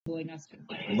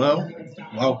Hello,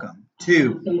 welcome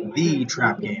to the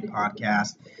Trap Game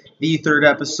Podcast, the third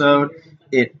episode.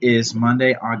 It is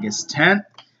Monday, August 10th.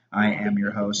 I am your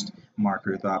host, Mark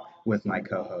Ruthop, with my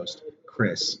co-host,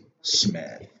 Chris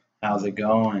Smith. How's it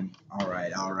going? All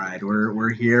right.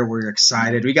 We're here. We're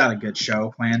excited. We got a good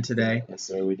show planned today. Yes,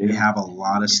 sir, we do. We have a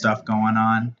lot of stuff going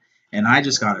on, and I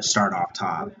just got to start off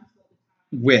top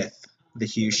with the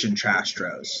Houston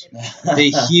Trastros, the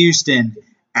Houston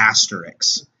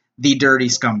Asterix, the dirty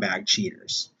scumbag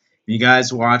cheaters. You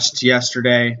guys watched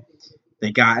yesterday.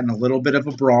 They got in a little bit of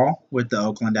a brawl with the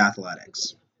Oakland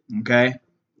Athletics. Okay?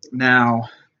 Now,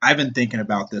 I've been thinking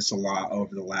about this a lot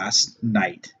over the last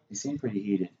night. You seem pretty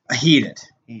heated.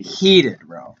 Heated,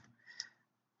 bro.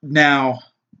 Now,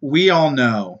 we all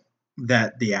know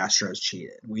that the Astros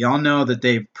cheated. We all know that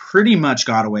they've pretty much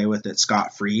got away with it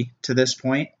scot-free to this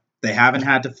point. They haven't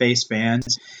had to face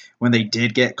fans. When they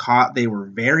did get caught, they were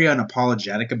very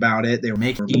unapologetic about it. They were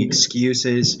making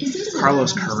excuses.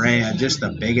 Carlos Correa, just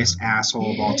the biggest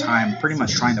asshole of all time, pretty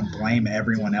much trying to blame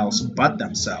everyone else but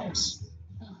themselves.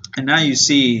 And now you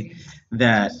see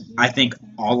that I think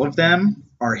all of them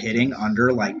are hitting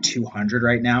under like 200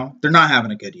 right now. They're not having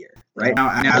a good year. Right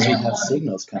now, as we have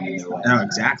signals coming their way. No,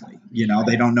 exactly. You know,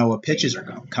 they don't know what pitches are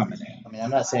coming in. I mean, I'm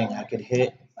not saying I could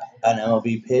hit an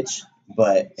MLB pitch,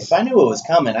 but if I knew it was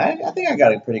coming, I think I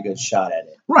got a pretty good shot at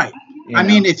it. Right. I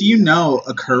mean, if you know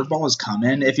a curveball is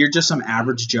coming, if you're just some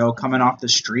average Joe coming off the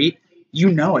street,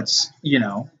 you know it's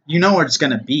where it's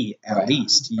going to be at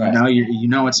least. You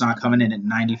know it's not coming in at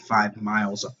 95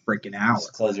 miles a freaking hour.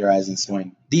 Just close your eyes and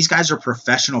swing. These guys are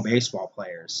professional baseball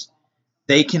players.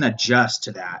 They can adjust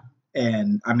to that.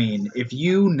 And, I mean, if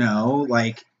you know,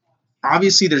 like,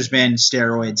 obviously there's been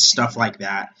steroids, stuff like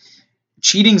that.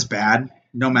 Cheating's bad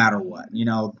no matter what. You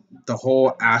know, the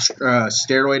whole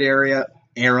steroid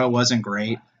era wasn't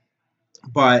great.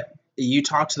 But you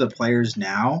talk to the players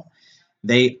now,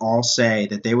 they all say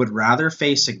that they would rather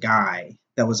face a guy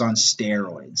that was on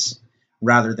steroids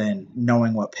rather than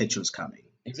knowing what pitch was coming.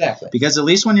 Exactly. Because at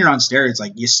least when you're on steroids,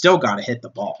 like, you still got to hit the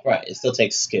ball. Right. It still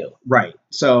takes skill. Right.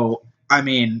 So, I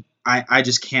mean, I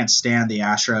just can't stand the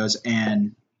Astros,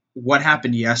 and what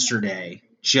happened yesterday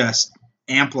just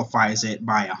amplifies it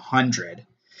by 100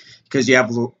 because you have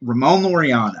Ramon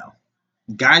Laureano,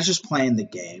 guy's just playing the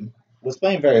game. Was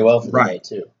playing very well for the day,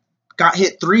 too. Got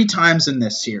hit 3 times in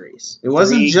this series. It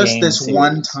wasn't just this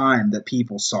one time that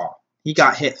people saw. He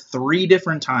got hit 3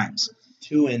 different times.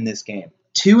 2 in this game.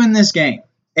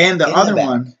 And the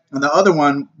other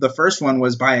one, the first one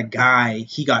was by a guy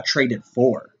he got traded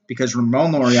for. Because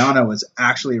Ramon Laureano was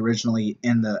actually originally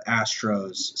in the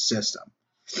Astros system.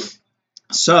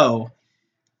 So,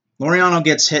 Laureano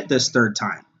gets hit this 3rd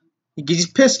time.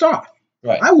 He's pissed off.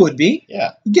 Right. I would be.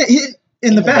 Yeah. You get hit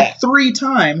in the back 3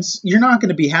 times, you're not going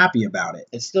to be happy about it.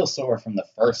 It's still sore from the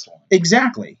first one.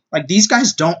 Exactly. Like, these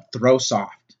guys don't throw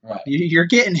soft. Right. You're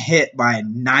getting hit by a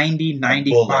 90,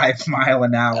 95 mile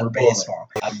an hour baseball.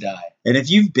 I'd die. And if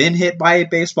you've been hit by a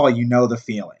baseball, you know the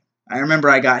feeling. I remember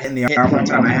I got hit in the arm one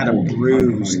time. I had a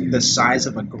bruise the size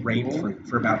of a grapefruit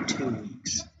for about 2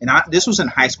 weeks. And this was in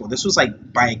high school. This was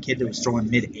like by a kid that was throwing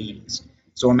mid-80s.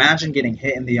 So imagine getting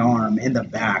hit in the arm, in the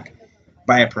back,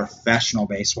 by a professional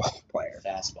baseball player.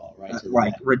 Fastball, right?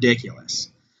 Like,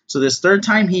 ridiculous. So this 3rd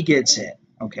time he gets hit,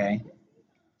 okay,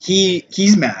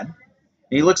 he's mad.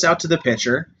 He looks out to the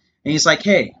pitcher, and he's like,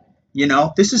 hey,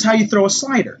 this is how you throw a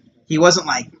slider. He wasn't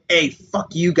like, hey,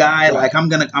 fuck you, guy. Like, I'm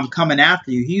coming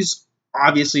after you. He's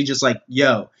obviously just like,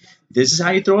 yo, this is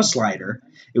how you throw a slider.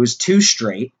 It was 2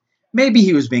 straight. Maybe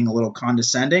he was being a little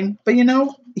condescending, but,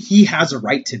 he has a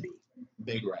right to be.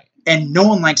 Big right. And no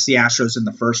one likes the Astros in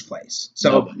the first place.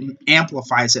 So it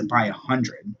amplifies it by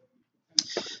 100.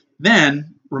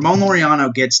 Then Ramon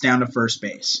Laureano gets down to first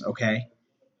base, okay?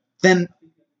 Then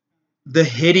the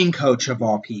hitting coach of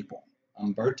all people,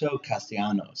 Humberto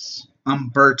Castellanos.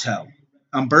 Humberto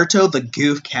the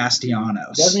Goof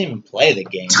Castellanos. Doesn't even play the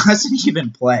game.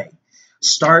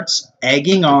 Starts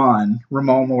egging on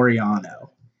Ramon Laureano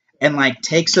and, like,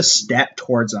 takes a step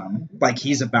towards him like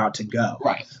he's about to go.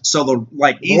 Right. So,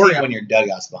 easy when your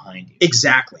dugout's behind you.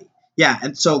 Exactly. Yeah,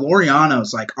 and so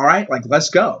Laureano's like, all right, like, let's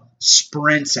go.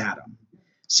 Sprints at him.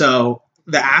 So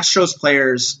the Astros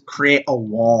players create a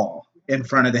wall in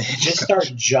front of the hitting Just coach.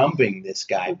 Start jumping this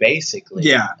guy, basically.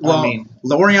 Yeah. Well,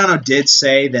 Laureano did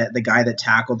say that the guy that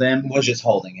tackled him was just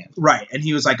holding him. Right. And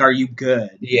he was like, are you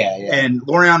good? Yeah. And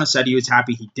Laureano said he was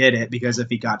happy he did it because if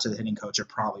he got to the hitting coach, it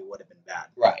probably would have been bad.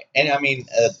 Right. And, I mean,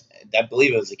 I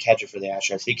believe it was the catcher for the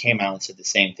Astros. He came out and said the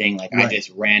same thing. Like, I just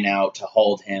ran out to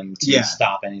hold him to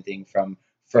stop anything from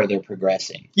further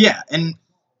progressing. Yeah. And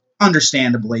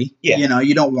understandably. Yeah. You know,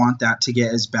 you don't want that to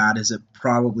get as bad as it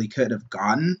probably could have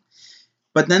gotten.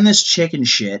 But then this chicken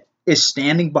shit is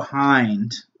standing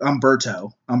behind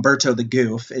Umberto the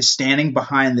goof, is standing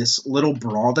behind this little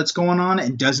brawl that's going on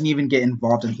and doesn't even get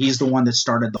involved, and he's the one that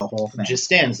started the whole thing. Just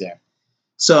stands there.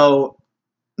 So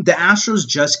the Astros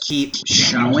just keep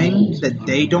showing that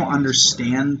they don't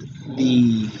understand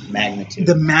the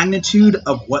magnitude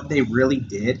of what they really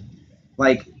did.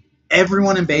 Like,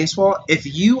 everyone in baseball, if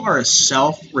you are a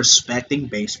self-respecting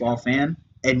baseball fan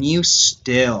and you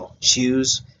still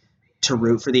choose to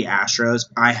root for the Astros,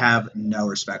 I have no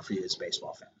respect for you as a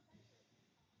baseball fan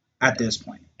at this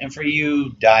point. And for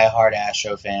you diehard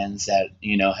Astro fans that,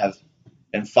 have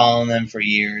been following them for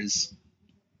years,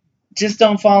 just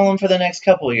don't follow them for the next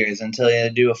couple of years until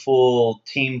you do a full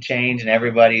team change and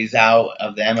everybody's out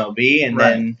of the MLB, and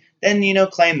Right. then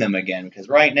claim them again, because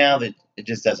right now it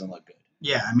just doesn't look good.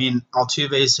 Yeah, I mean,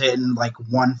 Altuve's hitting like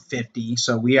 150,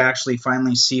 so we actually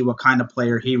finally see what kind of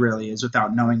player he really is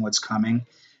without knowing what's coming.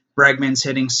 Bregman's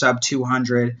hitting sub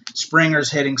 200. Springer's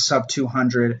hitting sub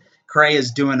 200. Cray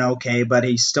is doing okay, but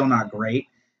he's still not great.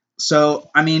 So,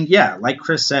 I mean, yeah, like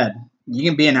Chris said, you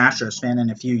can be an Astros fan in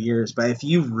a few years, but if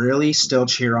you really still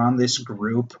cheer on this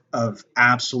group of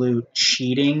absolute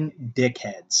cheating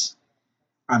dickheads,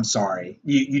 I'm sorry.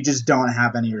 You just don't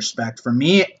have any respect for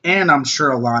me, and I'm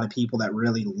sure a lot of people that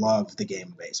really love the game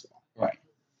of baseball. Right.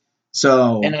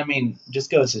 So, And I mean, just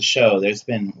goes to show, there's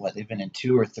been, they've been in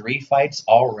 2 or 3 fights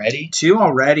already? 2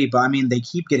 already, but I mean, they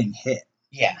keep getting hit.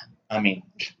 Yeah. I mean,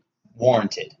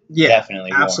 warranted. Yeah,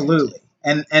 definitely absolutely.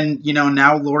 Warranted. And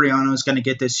now Laureano is going to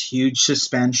get this huge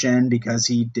suspension because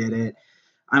he did it.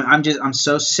 I'm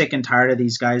so sick and tired of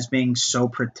these guys being so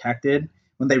protected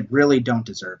when they really don't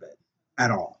deserve it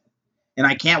at all. And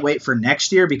I can't wait for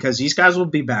next year because these guys will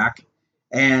be back,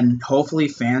 and hopefully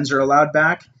fans are allowed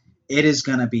back. It is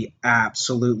going to be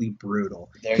absolutely brutal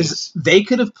because they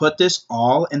could have put this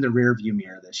all in the rearview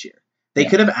mirror this year. They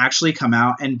could have actually come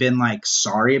out and been like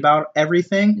sorry about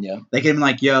everything. Yeah. They could have been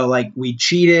like, yo, like we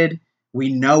cheated.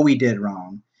 We know we did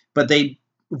wrong. But they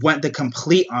went the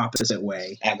complete opposite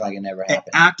way. Act like it never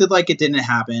happened. Acted like it didn't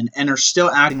happen and are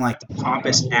still acting like the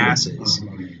pompous asses.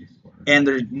 And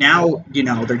they're now,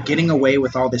 they're getting away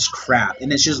with all this crap.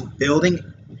 And it's just building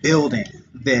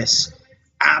this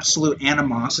absolute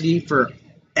animosity for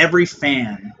every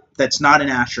fan that's not an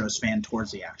Astros fan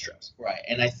towards the Astros. Right.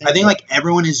 And I think like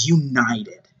everyone is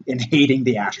united in hating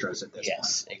the Astros at this point.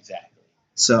 Yes, exactly.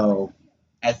 So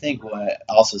I think what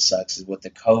also sucks is with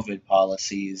the COVID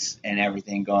policies and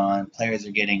everything going on, players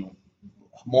are getting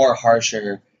more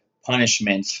harsher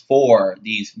punishments for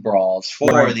these brawls,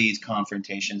 for these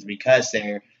confrontations, because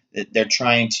they're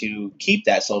trying to keep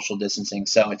that social distancing.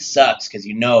 So it sucks because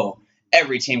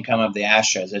every team coming up the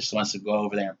Astros just wants to go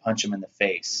over there and punch them in the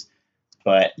face.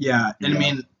 But yeah, and I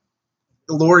mean,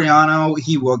 Laureano,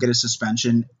 he will get a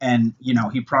suspension, and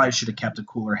he probably should have kept a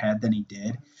cooler head than he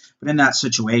did. But in that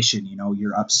situation,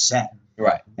 you're upset,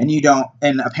 right? And you don't.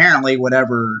 And apparently,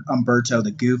 whatever Umberto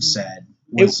the goof said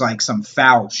was like some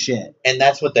foul shit. And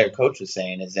that's what their coach was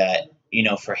saying, is that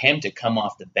for him to come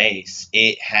off the base,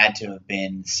 it had to have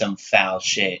been some foul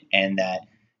shit, and that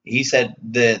he said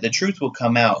the truth will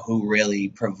come out who really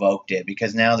provoked it,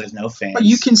 because now there's no fans. But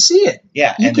you can see it.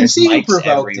 Yeah, you and can see who provoked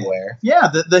everywhere. It.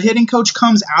 Yeah, the hitting coach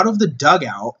comes out of the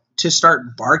dugout to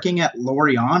start barking at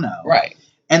Laureano. Right.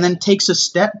 And then takes a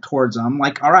step towards him,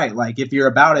 like, all right, like, if you're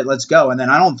about it, let's go. And then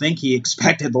I don't think he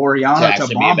expected Laureano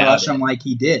to bomb rush him like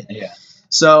he did. Yeah.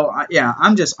 So, yeah,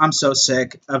 I'm so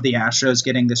sick of the Astros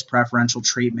getting this preferential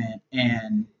treatment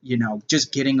and,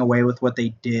 just getting away with what they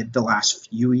did the last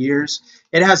few years.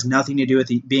 It has nothing to do with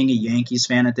being a Yankees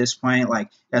fan at this point. Like,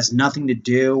 it has nothing to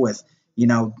do with,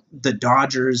 the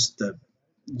Dodgers,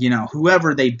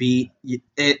 whoever they beat.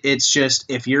 It's just,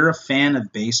 if you're a fan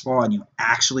of baseball and you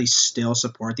actually still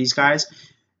support these guys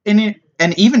and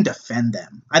even defend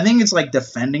them. I think it's like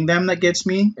defending them that gets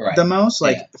me the most.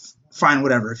 Like, fine,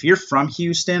 whatever. If you're from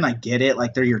Houston, I get it.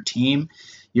 Like, they're your team.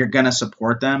 You're going to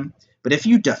support them. But if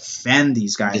you defend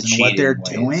these guys and what they're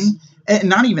doing, and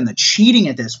not even the cheating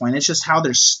at this point, it's just how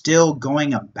they're still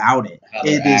going about it.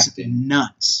 It is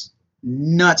nuts.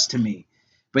 Nuts to me.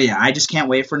 But, yeah, I just can't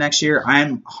wait for next year.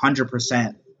 I'm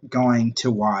 100% going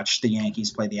to watch the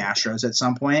Yankees play the Astros at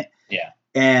some point. Yeah.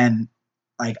 And,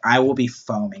 like, I will be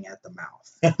foaming at the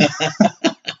mouth.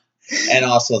 And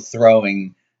also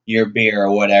throwing your beer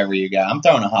or whatever you got. I'm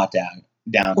throwing a hot down.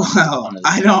 Well,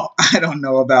 I don't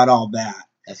know about all that.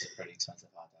 That's a pretty expensive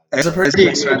hot dog. It's a pretty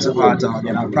expensive hot dog,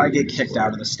 and I'll probably get kicked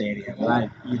out of the stadium.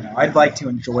 I'd like to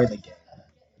enjoy the game.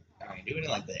 All right, do it in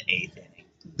like the 8th inning.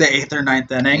 The 8th or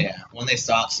ninth inning. Yeah, when they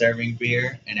stop serving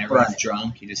beer and everyone's Right.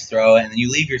 drunk, you just throw it and then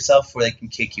you leave yourself before they can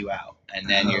kick you out, and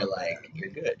then Oh, you're like, you're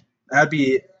good. that'd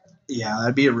be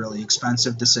a really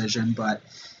expensive decision, but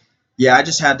yeah, I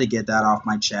just had to get that off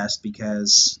my chest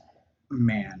because,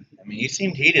 man, I mean, you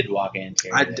seemed heated walking into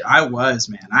here I, today. I was,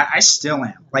 man. I still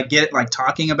am. Like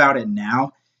talking about it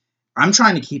now, I'm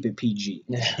trying to keep it PG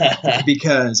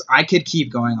because I could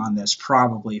keep going on this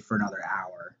probably for another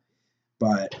hour,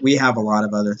 but we have a lot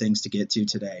of other things to get to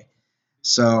today.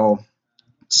 So,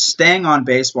 staying on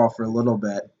baseball for a little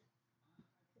bit,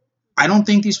 I don't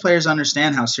think these players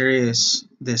understand how serious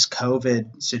this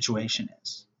COVID situation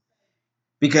is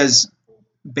because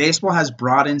baseball has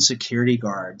brought in security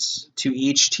guards to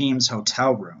each team's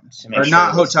hotel rooms, To make or sure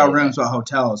not they hotel stay rooms, there. but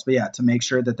hotels. But yeah, to make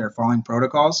sure that they're following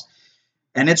protocols,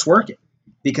 and it's working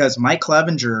because Mike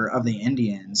Clevenger of the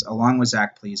Indians, along with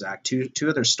Zach Plesac, two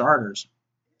of their starters,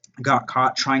 got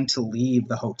caught trying to leave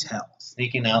the hotel.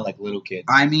 Sneaking out like little kids.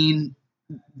 I mean,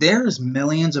 there's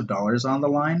millions of dollars on the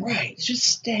line. Right, just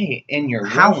stay in your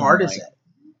room. How hard is like, it?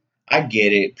 I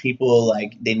get it. People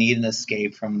like they need an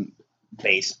escape from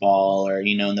baseball or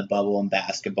in the bubble and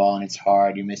basketball, and it's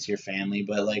hard. You miss your family,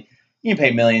 but like you can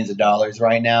pay millions of dollars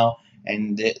right now,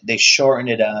 and they shorten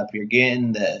it up. You're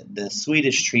getting the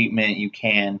sweetest treatment you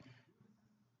can.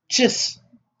 Just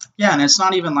Yeah, and it's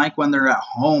not even like when they're at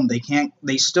home,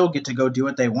 they still get to go do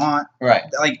what they want. right,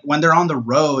 Like when they're on the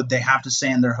road, they have to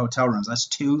stay in their hotel rooms. That's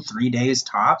 2-3 days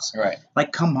tops. right,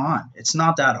 Like, come on. It's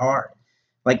not that hard.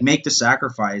 Like, make the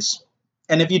sacrifice.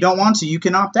 And if you don't want to, you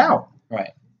can opt out.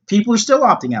 right. People are still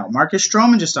opting out. Marcus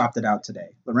Stroman just opted out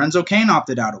today. Lorenzo Cain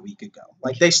opted out a week ago.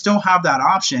 Like, they still have that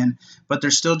option, but they're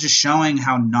still just showing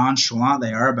how nonchalant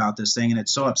they are about this thing. And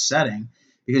it's so upsetting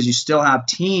because you still have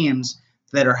teams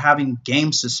that are having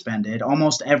games suspended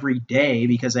almost every day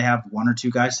because they have one or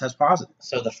two guys test positive.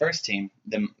 So the first team,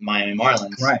 the Miami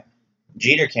Marlins, Right.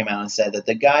 Jeter came out and said that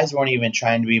the guys weren't even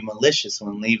trying to be malicious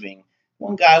when leaving.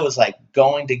 One guy was like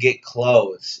going to get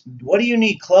clothes. What do you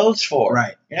need clothes for?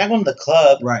 Right. You're not going to the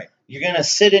club. Right. You're going to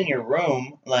sit in your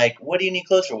room. Like, what do you need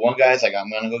clothes for? One guy's like,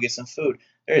 I'm going to go get some food.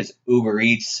 There's Uber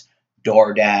Eats,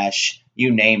 DoorDash,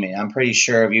 you name it. I'm pretty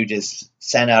sure if you just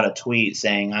send out a tweet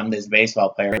saying, I'm this baseball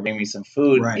player, bring me some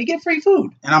food, Right. you get free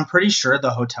food. And I'm pretty sure the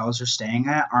hotels you're staying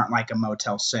at aren't like a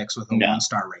Motel 6 with a No.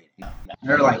 1-star rating. No.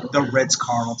 They're like the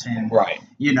Ritz-Carlton, Right.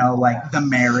 Like the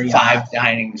Marriott.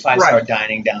 Five-star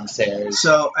dining downstairs.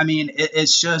 So, I mean,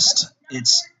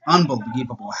 it's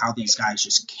unbelievable how these guys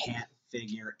just can't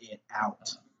figure it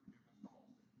out.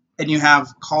 And you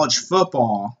have college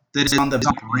football that is on the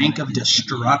brink of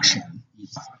destruction.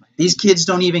 These kids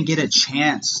don't even get a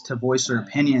chance to voice their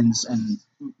opinions and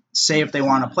say if they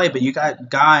want to play, but you got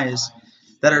guys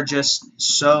that are just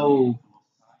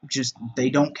they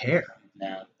don't care.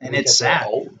 No. And it's Because they're sad.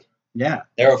 old. Yeah.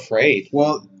 They're afraid.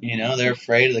 Well, They're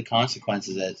afraid of the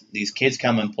consequences that these kids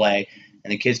come and play,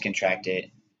 and the kids contract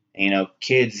it.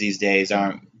 Kids these days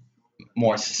aren't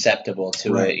more susceptible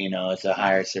to Right. it. It's a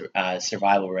higher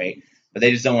survival rate, but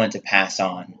they just don't want it to pass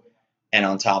on. And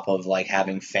on top of like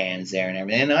having fans there and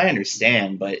everything, and I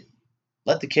understand, but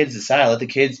let the kids decide. Let the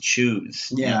kids choose.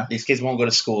 Yeah. These kids won't go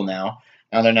to school now.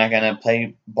 Now they're not gonna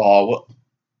play ball.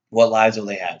 What lives will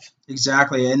they have?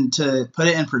 Exactly. And to put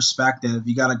it in perspective,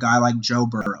 you got a guy like Joe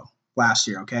Burrow last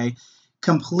year, okay?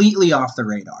 Completely off the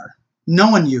radar.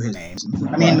 No one knew his name.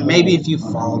 I mean, maybe if you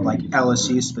followed like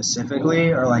LSU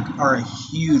specifically or are a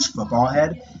huge football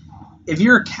head, if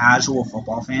you're a casual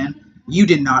football fan, you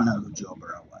did not know who Joe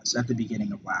Burrow was at the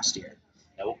beginning of last year.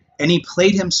 Nope. And he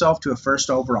played himself to a first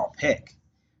overall pick.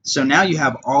 So now you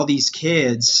have all these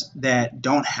kids that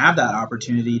don't have that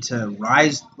opportunity to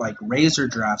raise their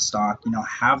draft stock,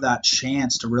 have that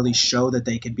chance to really show that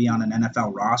they could be on an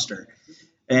NFL roster.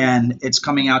 And it's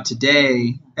coming out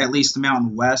today, at least the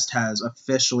Mountain West has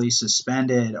officially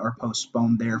suspended or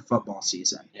postponed their football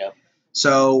season. Yep.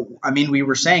 So, I mean, we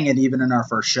were saying it even in our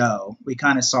first show. We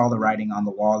kind of saw the writing on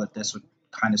the wall that this would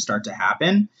kind of start to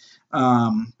happen.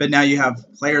 But now you have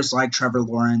players like Trevor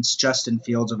Lawrence, Justin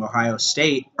Fields of Ohio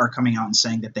State are coming out and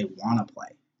saying that they want to play.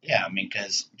 Yeah, I mean,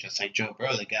 because just like Joe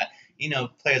Burrow, they got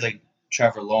players like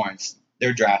Trevor Lawrence,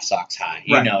 their draft stock's high.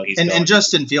 Right. And and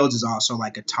Justin Fields is also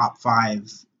like a top 5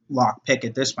 lock pick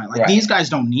at this point. Like Right. These guys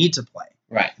don't need to play.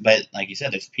 Right, but like you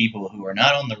said, there's people who are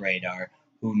not on the radar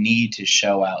who need to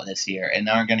show out this year and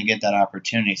aren't going to get that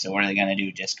opportunity. So what are they going to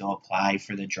do? Just go apply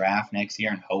for the draft next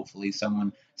year and hopefully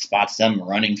someone spots them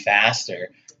running fast or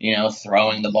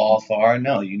throwing the ball far?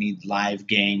 No, you need live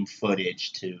game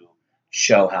footage to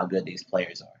show how good these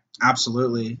players are.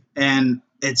 Absolutely. And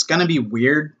it's going to be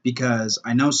weird because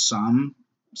I know some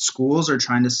schools are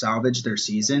trying to salvage their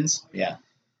seasons. Yeah.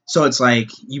 So it's like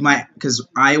you might, because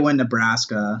Iowa and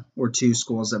Nebraska were two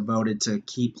schools that voted to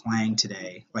keep playing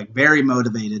today, like very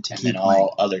motivated to And keep then playing.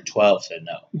 all other 12 said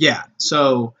no. Yeah,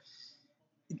 so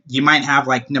you might have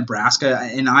like Nebraska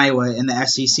and Iowa in the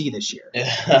SEC this year.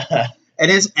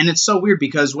 And it's so weird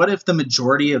because what if the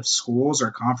majority of schools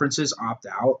or conferences opt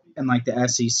out and like the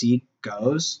SEC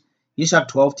goes? You just have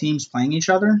 12 teams playing each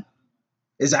other.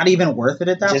 Is that even worth it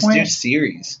at that Just point? do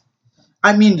series.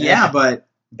 I mean, yeah, but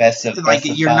Best of like best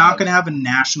of you're not five. going to have a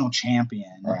national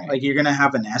champion. Right. Like you're going to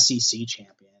have an SEC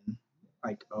champion.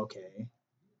 Like okay,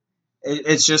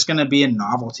 it's just going to be a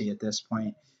novelty at this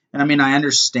point. And I mean, I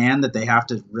understand that they have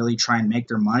to really try and make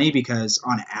their money because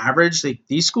on average,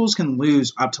 these schools can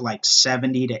lose up to like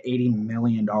 $70 to $80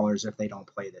 million if they don't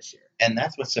play this year. And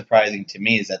that's what's surprising to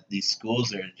me is that these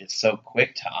schools are just so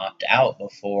quick to opt out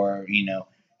before,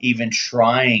 even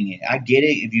trying it. I get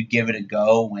it if you give it a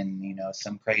go when,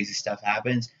 some crazy stuff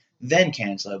happens, then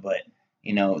cancel it. But,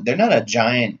 they're not a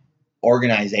giant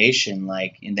organization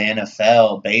like in the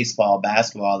NFL, baseball,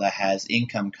 basketball that has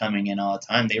income coming in all the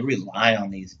time. They rely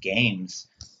on these games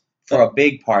for a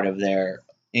big part of their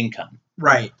income.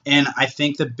 Right. And I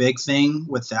think the big thing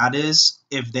with that is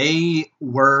if they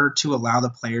were to allow the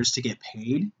players to get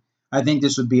paid, I think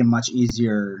this would be a much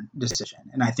easier decision.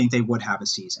 And I think they would have a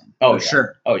season. Oh, for yeah.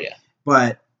 sure. Oh, yeah.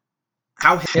 But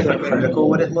how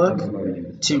hypocritical would it look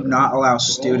to not allow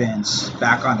students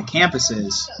back onto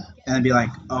campuses and then be like,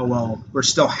 oh, well, we're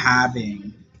still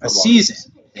having a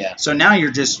season. Yeah. So now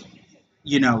you're just,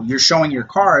 you're showing your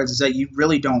cards is that you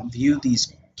really don't view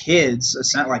these kids,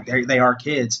 like they are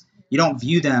kids. You don't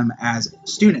view them as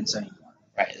students anymore.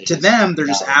 Right. To them, they're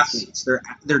just dollars. athletes.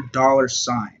 They're dollar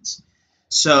signs.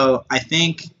 So I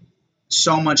think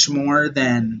so much more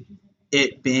than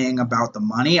it being about the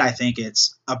money, I think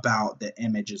it's about the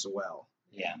image as well.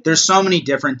 Yeah. There's so many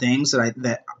different things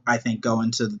that I think go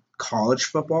into college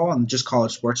football and just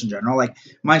college sports in general. Like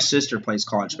my sister plays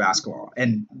college basketball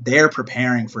and they're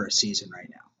preparing for a season right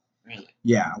now. Really?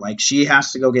 Yeah, like she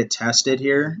has to go get tested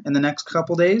here in the next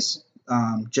couple days,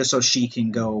 just so she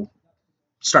can go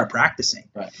start practicing.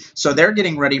 Right. So they're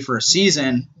getting ready for a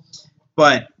season,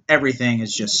 but everything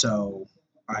is just so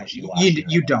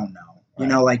you don't know.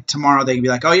 Right. Like tomorrow they can be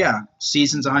like, oh yeah,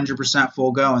 season's 100%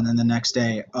 full go, and then the next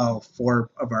day, 4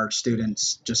 of our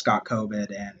students just got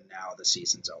COVID, and now the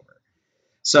season's over.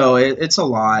 So it's a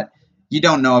lot. You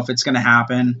don't know if it's going to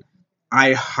happen.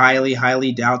 I highly,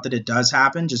 highly doubt that it does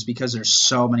happen, just because there's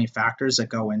so many factors that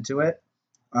go into it.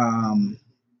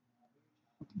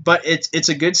 But it's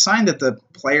a good sign that the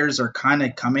players are kind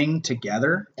of coming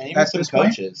together. And even some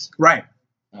coaches, point. Right?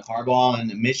 Harbaugh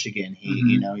in Michigan,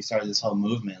 he started this whole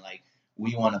movement like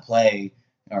we want to play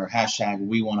or hashtag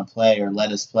we want to play or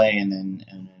let us play and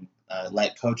then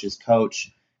let coaches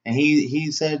coach. And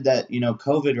he said that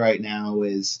COVID right now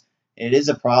is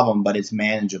a problem, but it's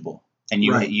manageable. And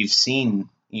you've seen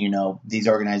these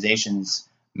organizations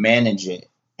manage it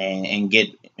and get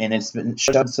and it's been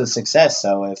shown to success.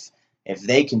 So if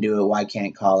they can do it, why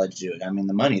can't college do it? I mean,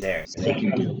 the money there, so they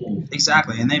can do it.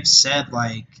 Exactly, and they've said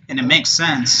and it makes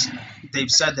sense. They've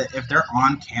said that if they're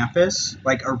on campus,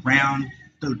 like around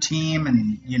their team,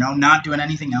 and not doing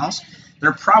anything else,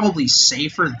 they're probably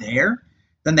safer there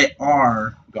than they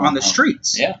are on the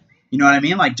streets. Yeah, you know what I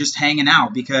mean? Like just hanging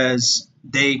out because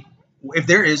if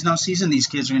there is no season, these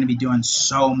kids are going to be doing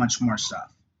so much more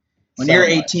stuff. When you're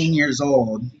 18 years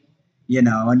old,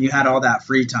 and you had all that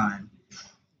free time.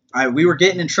 We were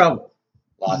getting in trouble.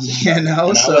 Lots of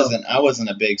trouble. And I wasn't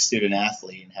a big student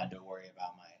athlete and had to worry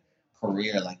about my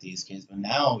career like these kids. But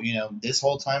now, this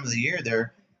whole time of the year,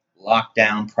 they're locked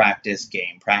down, practice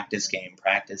game,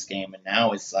 and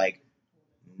now it's like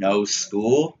no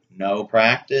school, no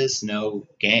practice, no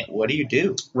game. What do you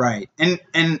do? Right. And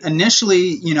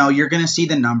initially, you're going to see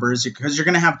the numbers because you're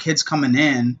going to have kids coming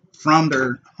in from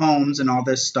their homes and all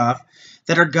this stuff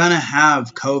that are going to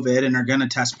have COVID and are going to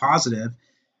test positive.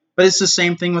 But it's the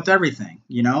same thing with everything,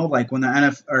 like when the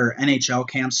NHL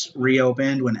camps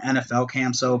reopened, when NFL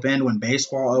camps opened, when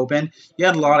baseball opened, you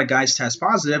had a lot of guys test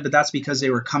positive, but that's because they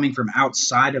were coming from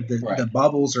outside of the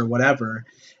bubbles or whatever.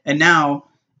 And now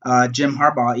Jim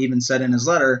Harbaugh even said in his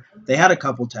letter they had a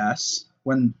couple tests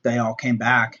when they all came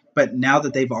back. But now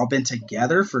that they've all been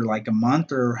together for like a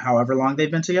month or however long they've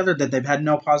been together, that they've had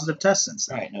no positive tests since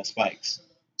then. Right, no spikes.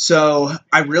 So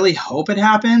I really hope it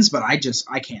happens, but I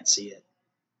can't see it.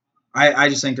 I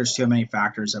just think there's too many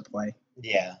factors at play.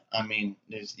 Yeah, I mean,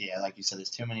 like you said, there's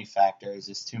too many factors.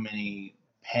 There's too many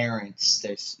parents.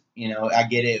 There's, I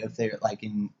get it if they're like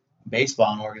in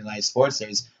baseball and organized sports.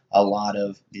 There's a lot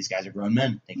of these guys are grown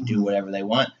men. They can do whatever they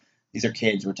want. These are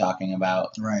kids we're talking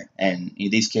about. Right. And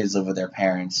these kids live with their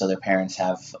parents, so their parents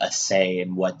have a say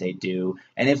in what they do.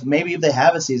 And if they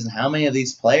have a season, how many of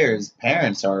these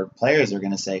parents or players are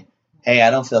going to say, hey, I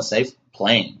don't feel safe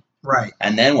playing? Right.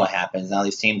 And then what happens? Now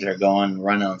these teams are going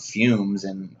run on fumes,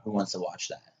 and who wants to watch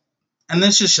that? And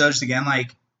this just shows, again,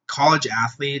 like, college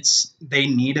athletes, they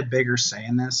need a bigger say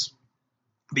in this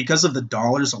because of the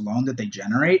dollars alone that they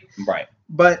generate. Right.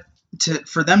 But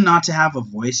for them not to have a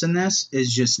voice in this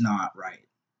is just not right.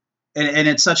 And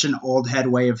it's such an old head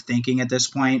way of thinking at this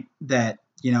point that,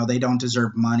 they don't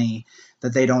deserve money,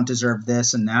 that they don't deserve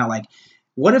this and that. Like,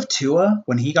 what if Tua,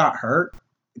 when he got hurt,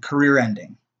 career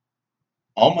ending?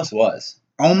 Almost was.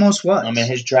 Almost was. I mean,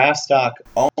 his draft stock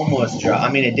almost dropped.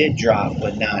 I mean, it did drop,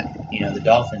 but not, the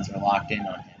Dolphins were locked in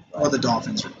on him. Well, the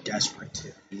Dolphins are desperate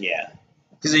too. Yeah.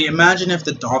 Because imagine if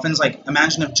the Dolphins,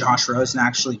 imagine if Josh Rosen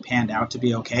actually panned out to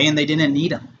be okay and they didn't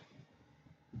need him.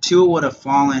 Tua would have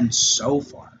fallen so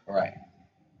far. Right.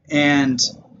 And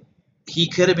he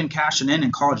could have been cashing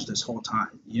in college this whole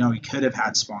time. He could have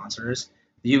had sponsors.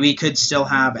 We could still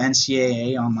have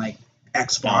NCAA on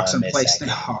Xbox and PlayStation.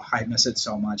 Oh, I miss it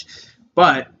so much.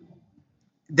 But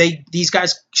these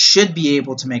guys should be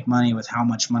able to make money with how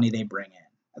much money they bring in.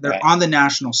 They're on the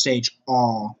national stage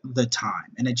all the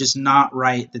time. And it's just not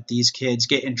right that these kids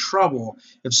get in trouble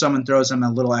if someone throws them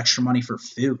a little extra money for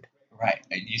food. Right.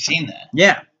 You've seen that?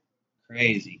 Yeah.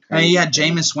 Crazy. And you had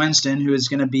Jameis Winston, who is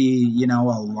going to be, a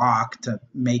lock to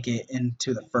make it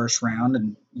into the first round.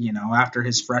 And, after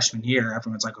his freshman year,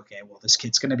 everyone's like, okay, well, this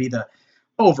kid's going to be the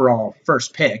overall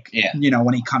first pick,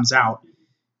 when he comes out.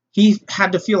 He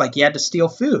had to feel like he had to steal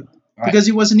food because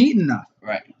he wasn't eating enough.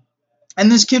 Right. And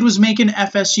this kid was making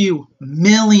FSU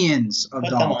millions of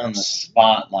dollars. Put them on the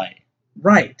spotlight.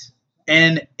 Right.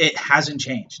 And it hasn't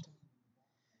changed.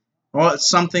 Well,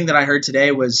 something that I heard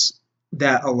today was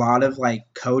that a lot of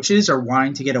coaches are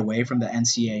wanting to get away from the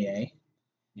NCAA.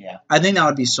 Yeah. I think that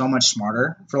would be so much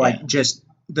smarter for just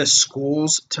the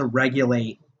schools to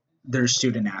regulate their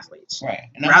student athletes. Right.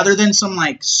 Rather than some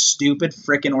stupid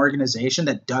freaking organization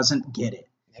that doesn't get it.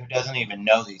 Who doesn't even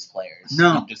know these players.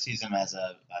 No. Who just sees them as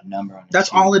a number on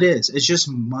That's all it is. It's just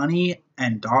money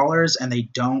and dollars, and they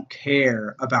don't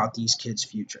care about these kids'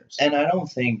 futures. And I don't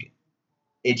think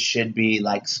it should be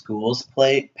schools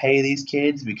pay these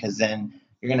kids, because then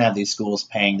you're going to have these schools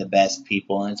paying the best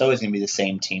people, and it's always going to be the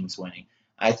same teams winning.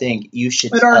 I think you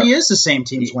should... It already is the same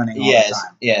teams winning all the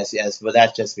time. Yes, but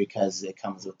that's just because it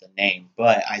comes with the name.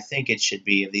 But I think it should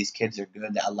be, if these kids are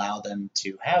good, to allow them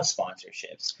to have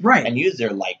sponsorships. Right. And use their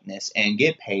likeness and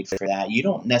get paid for that. You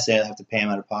don't necessarily have to pay them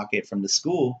out of pocket from the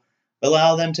school, but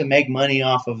allow them to make money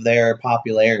off of their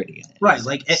popularity. Right,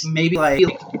 maybe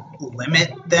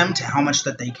limit them to how much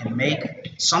that they can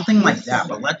make, something like that.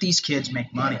 But let these kids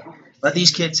make money. Let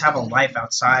these kids have a life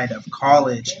outside of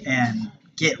college and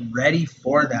get ready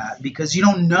for that, because you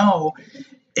don't know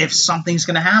if something's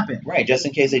going to happen. Right, just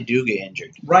in case they do get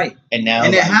injured. Right. And now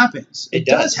it happens. It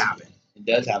does happen. It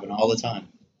does happen all the time.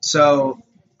 So,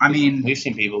 I mean, we've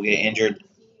seen people get injured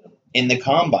in the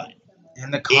combine. In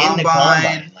the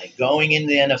combine. Going into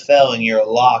the NFL and you're a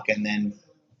lock, and then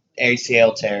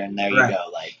ACL tear, and there you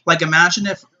go. Imagine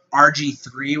if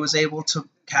RG3 was able to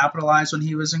capitalize when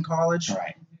he was in college.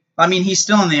 Right. I mean, he's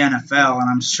still in the NFL, and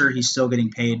I'm sure he's still getting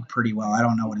paid pretty well. I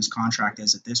don't know what his contract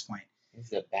is at this point.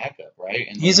 He's a backup, right?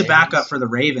 He's a backup for the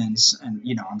Ravens, and,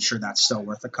 I'm sure that's still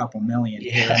worth a couple million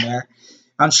here and there.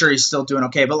 I'm sure he's still doing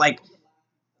okay. But,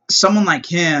 someone like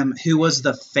him, who was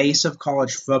the face of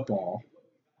college football,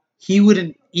 he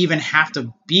wouldn't even have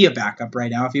to be a backup right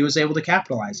now if he was able to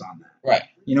capitalize on that. Right.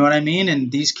 You know what I mean?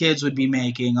 And these kids would be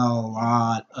making a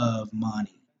lot of money.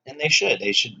 And they should.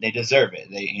 They deserve it.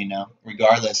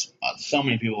 Regardless, so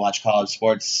many people watch college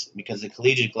sports because the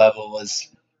collegiate level is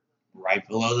right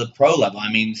below the pro level.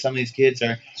 I mean, some of these kids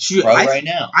are pro right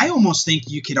now. I almost think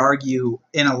you could argue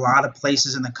in a lot of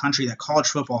places in the country that college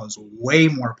football is way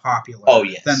more popular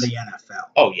than the NFL.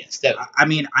 Oh, yes. I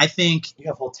mean, I think... You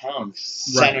have whole towns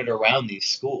centered around these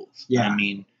schools. Yeah. I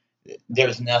mean,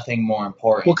 there's nothing more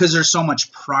important. Well, because there's so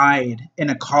much pride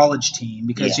in a college team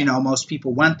because, most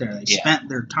people went there. They spent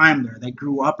their time there. They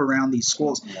grew up around these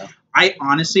schools. Yeah. I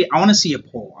want to see a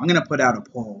poll. I'm going to put out a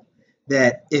poll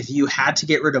that if you had to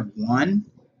get rid of one,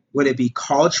 would it be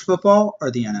college football or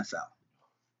the NFL?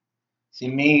 See,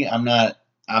 me, I'm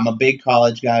a big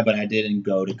college guy, but I didn't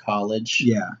go to college.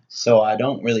 Yeah. So I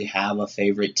don't really have a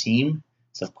favorite team.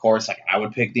 So, of course, I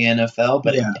would pick the NFL,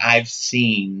 but I've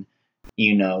seen...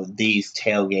 these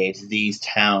tailgates, these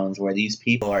towns where these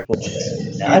people are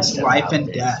just nuts. It's life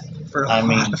and death for a I lot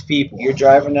mean, of people. You're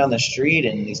driving down the street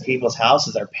and these people's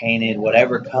houses are painted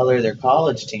whatever color their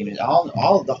college team is.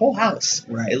 All the whole house.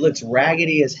 Right. It looks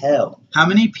raggedy as hell. How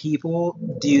many people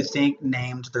do you think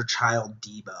named their child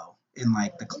Debo in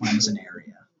like the Clemson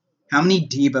area? How many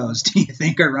Debos do you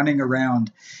think are running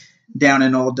around down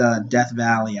in old Death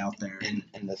Valley out there?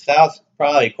 In the South,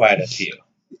 probably quite a few.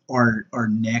 Or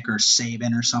Nick or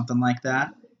Saban or something like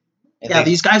that. At Yeah, least-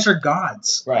 these guys are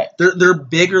gods. Right. They're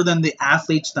bigger than the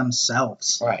athletes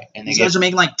themselves. Right. And These guys are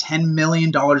making like $10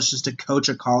 million just to coach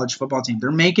a college football team.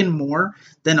 They're making more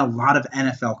than a lot of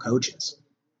NFL coaches.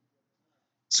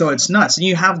 So it's nuts. And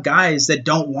you have guys that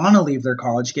don't want to leave their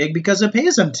college gig because it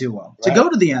pays them too well to Right. go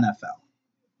to the NFL.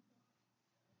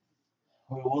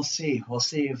 We'll see. We'll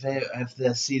see if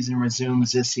the season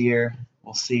resumes this year.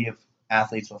 We'll see if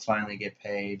athletes will finally get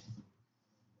paid.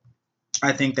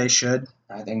 I think they should.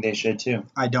 I think they should too.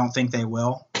 I don't think they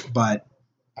will, but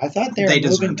I thought they were They moving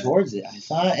deserve it. towards it. I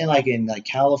thought in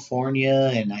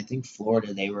California and I think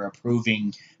Florida they were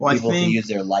approving well, I people to think use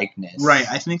their likeness. right.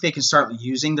 I think they can start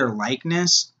using their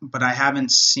likeness, but I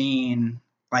haven't seen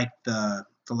like the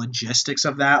logistics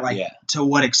of that. Like, Yeah. to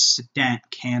what extent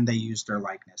can they use their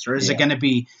likeness, or is it Yeah. going to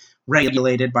be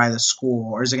regulated by the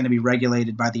school, or is it going to be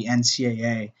regulated by the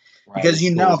NCAA? Right, Because the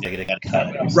you know- schools they got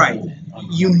cut. or Right. something.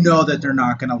 You know that they're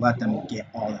not going to let them get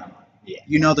all that money. Yeah.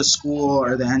 You know the school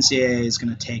or the NCAA is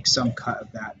going to take some cut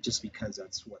of that just because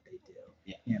that's what they do.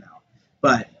 Yeah. You know,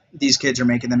 but these kids are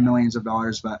making them millions of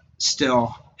dollars, but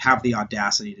still have the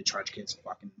audacity to charge kids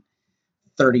fucking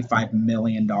 $35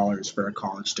 million for a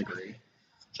college degree.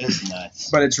 Just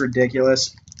nuts. But it's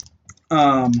ridiculous.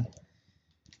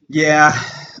 Yeah,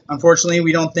 unfortunately,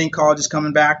 we don't think college is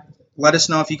coming back. Let us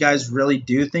know if you guys really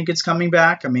do think it's coming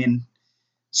back. I mean,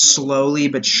 slowly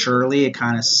but surely, it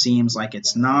kind of seems like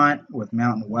it's not, with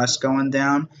Mountain West going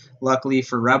down. Luckily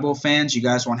for Rebel fans, you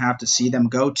guys won't have to see them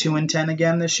go 2-10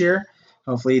 again this year.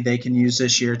 Hopefully, they can use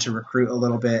this year to recruit a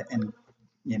little bit and,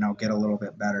 you know, get a little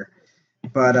bit better.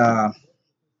 But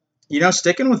you know,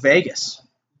 sticking with Vegas,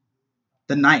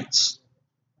 the Knights,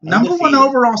 number one Undefeated.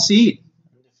 overall seed.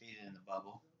 Undefeated in the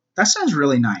bubble. That sounds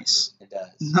really nice. It does.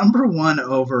 Number one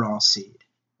overall seed.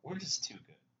 We're just too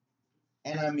good.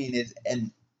 And I mean,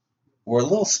 we're a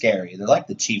little scary. They're like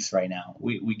the Chiefs right now.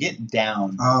 We get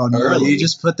down Oh no, early. you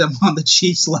just put them on the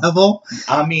Chiefs level.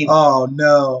 I mean, Oh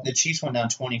no. the Chiefs went down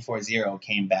 24-0,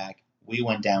 came back. We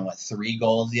went down with 3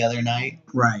 goals the other night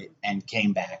Right. and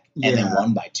came back and then Yeah.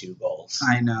 won by 2 goals.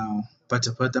 I know, but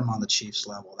to put them on the Chiefs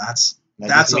level, that's That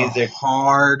that's just means a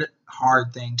hard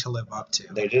thing to live up to.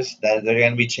 they're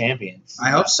going to be champions. I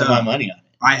hope Put so. my money on it.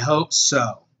 I hope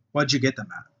so. What'd you get them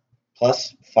at?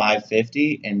 Plus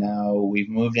 550, and now we've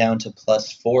moved down to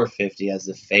plus 450 as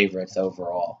the favorites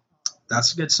overall.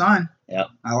 That's a good sign. Yep.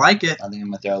 I like it. I think I'm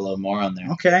going to throw a little more on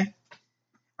there. Okay.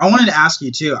 I wanted to ask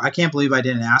you too. I can't believe I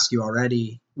didn't ask you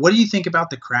already. What do you think about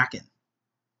the Kraken?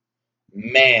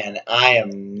 Man, I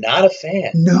am not a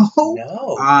fan. No.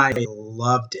 No. I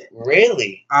loved it.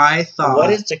 Really? I thought What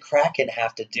does the Kraken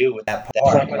have to do with that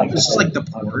part? it was just like the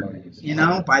port, you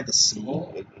know, by the sea.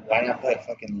 Why not put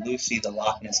fucking Lucy the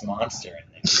Loch Ness Monster in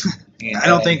there? You I know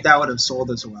don't what think that would have sold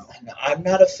as well. I'm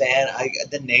not a fan.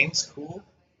 The name's cool.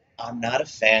 I'm not a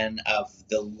fan of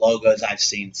the logos I've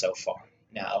seen so far.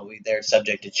 Now, they're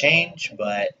subject to change,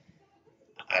 but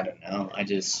I don't know.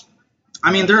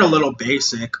 I mean, they're a little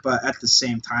basic, but at the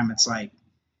same time, it's like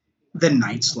the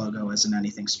Knights logo isn't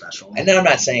anything special. And then I'm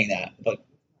not saying that, but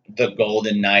the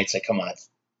Golden Knights, like, come on.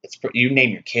 You name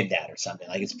your kid that or something.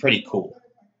 Like, it's pretty cool.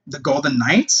 The Golden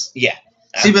Knights? Yeah.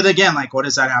 See, but again, like, what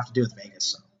does that have to do with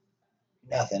Vegas?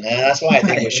 Nothing. And that's why I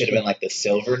think we should have been like the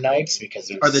Silver Knights because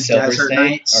it was Or the Silver Desert State,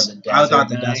 Knights? or the I Desert thought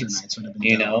the Knights. Desert Knights would have been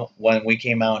You dope. know, when we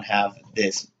came out and have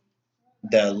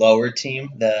the lower team,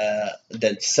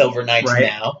 the Silver Knights Right.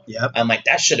 now, Yep, I'm like,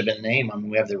 that should have been the name. I mean,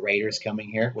 we have the Raiders coming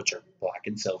here, which are black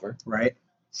and silver. right?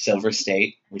 Silver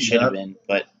State, we should have been.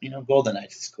 But, Golden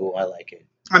Knights is cool. I like it.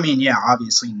 I mean, yeah,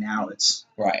 obviously now it's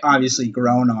Right. obviously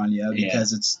grown on you Yeah.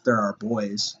 because they're our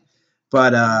boys.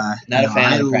 But Not a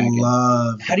fan of the Kraken.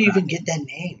 love How do you even get that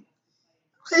name?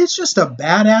 It's just a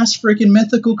badass freaking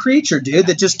mythical creature, dude,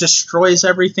 that just destroys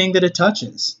everything that it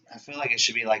touches. I feel like it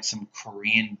should be like some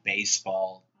Korean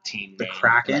baseball team The name.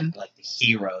 Kraken? Like the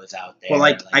heroes out there. Well,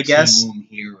 like, I guess- Kiwoom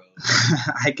Heroes.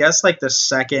 I guess like the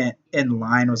second in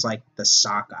line was like the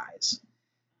sockeyes.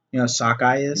 You know what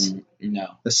sockeye is? No.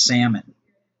 The salmon.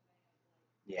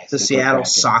 Yeah, The stick with Seattle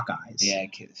Kraken. Sockeyes. Yeah,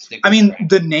 stick I with mean, Kraken.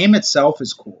 the name itself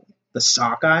is cool. The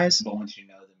Sockeyes. But once you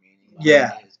know the meaning, Yeah.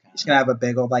 it's kinda- It's gonna have a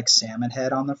big old like salmon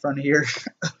head on the front of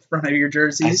your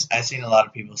jerseys. I've seen a lot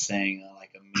of people saying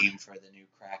like a meme for the new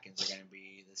Krakens are going to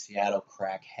be the Seattle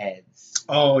Crackheads.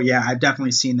 Oh, yeah, I've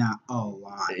definitely seen that a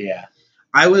lot. Yeah.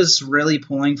 I was really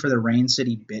pulling for the Rain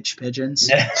City Bitch Pigeons.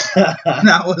 that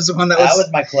That was one that was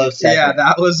my close second. Yeah,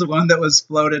 that was the one that was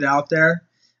floated out there.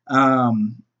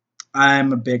 I'm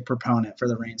a big proponent for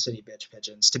the Rain City Bitch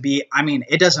Pigeons.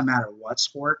 It doesn't matter what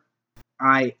sport.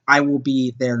 I will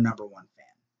be their number one fan.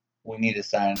 We need to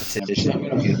sign a petition. We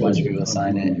don't need a bunch of people to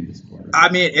sign it. I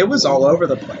mean, it was all over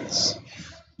the place.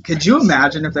 Could you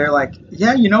imagine if they're like,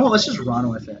 yeah, you know what? Let's just run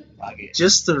with it.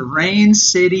 Just the Rain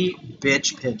City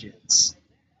Bitch Pigeons.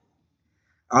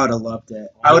 I would have loved it.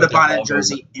 I would have bought a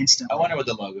jersey instantly. I wonder what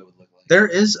the logo would look like. There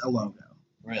is a logo.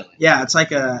 Really? Yeah, it's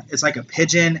like a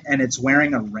pigeon, and it's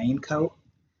wearing a raincoat.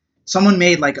 Someone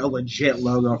made like a legit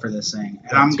logo for this thing,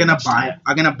 and I'm gonna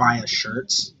buy a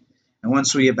shirts. And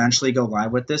once we eventually go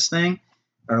live with this thing,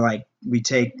 or like we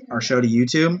take our show to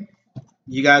YouTube,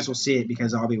 you guys will see it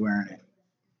because I'll be wearing it.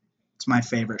 It's my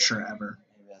favorite shirt ever.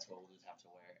 Maybe that's what we'll just have to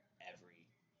wear every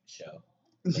show.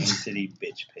 Rain City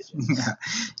Bitch Pigeons.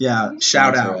 Yeah.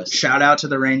 Shout out to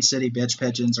the Rain City Bitch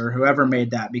Pigeons or whoever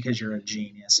made that because you're a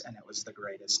genius and it was the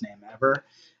greatest name ever.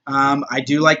 I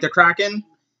do like the Kraken,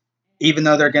 even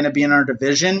though they're going to be in our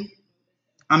division.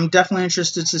 I'm definitely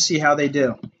interested to see how they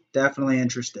do. Definitely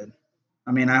interested.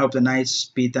 I mean, I hope the Knights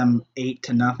beat them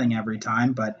 8-0 every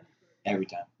time, but every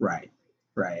time. Right.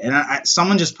 And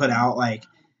someone just put out like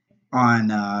on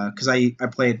because I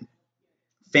played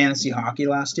fantasy hockey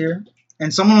last year.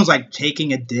 And someone was like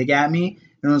taking a dig at me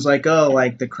and was like, "Oh,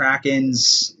 like the Kraken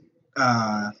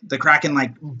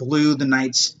like blew the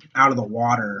Knights out of the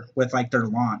water with like their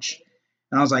launch."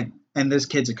 And I was like, and this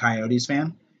kid's a Coyotes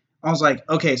fan. I was like,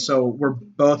 okay, so we're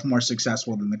both more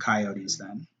successful than the Coyotes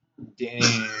then.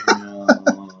 Damn.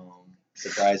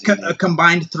 Surprising.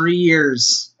 Combined 3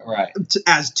 years right.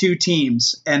 As two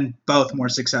teams and both more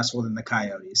successful than the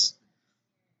Coyotes.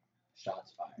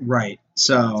 Shots fired. Right.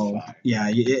 So, yeah,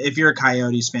 if you're a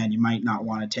Coyotes fan, you might not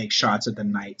want to take shots at the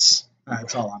Knights.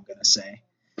 That's all I'm going to say.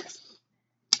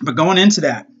 But going into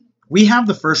that, we have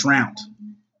the first round.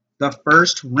 The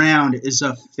first round is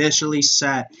officially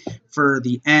set for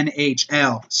the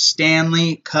NHL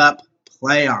Stanley Cup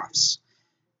playoffs.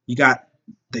 You got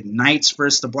the Knights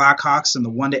versus the Blackhawks in the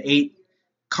 1-8,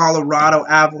 Colorado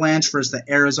Avalanche versus the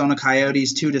Arizona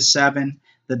Coyotes 2-7,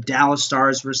 the Dallas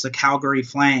Stars versus the Calgary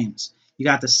Flames. You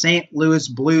got the St. Louis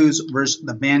Blues versus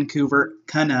the Vancouver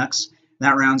Canucks.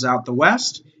 That rounds out the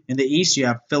West. In the East, you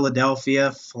have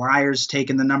Philadelphia Flyers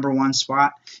taking the number 1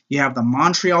 spot. You have the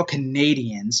Montreal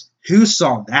Canadiens. Who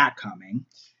saw that coming?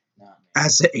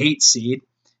 As the 8th seed.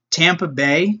 Tampa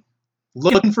Bay,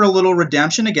 looking for a little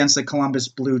redemption against the Columbus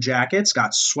Blue Jackets.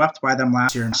 Got swept by them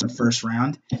last year in the first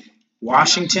round.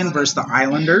 Washington versus the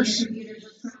Islanders.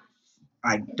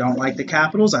 I don't like the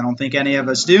Capitals. I don't think any of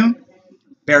us do.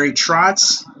 Barry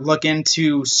Trotz looking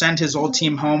to send his old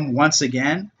team home once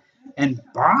again. And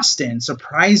Boston,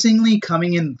 surprisingly,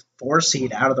 coming in 4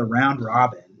 seed out of the round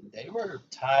robin. They were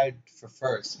tied for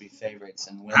first to be favorites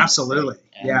and win. Absolutely,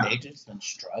 and they just been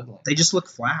struggling. They just look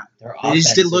flat. Their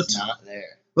offense is not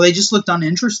there. Well, they just looked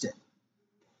uninterested.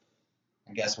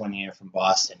 I guess when you're from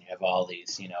Boston, you have all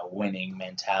these, winning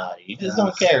mentality. You just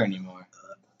don't care anymore.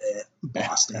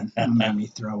 Boston made me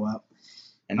throw up.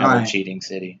 Another cheating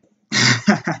city.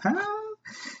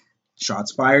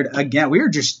 Shots fired again. We are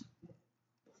just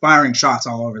firing shots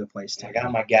all over the place. I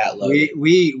got my gat loaded.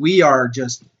 We are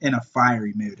just in a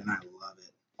fiery mood, and I love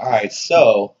it. All right,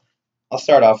 so I'll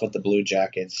start off with the Blue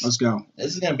Jackets. Let's go.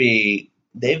 This is going to be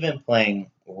 – they've been playing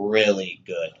really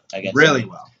good against really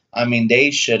well. I mean,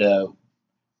 they should have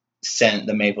sent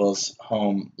the Maples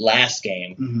home last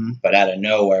game, but out of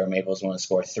nowhere, Maples want to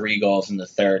score 3 goals in the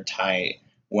third, tie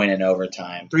win in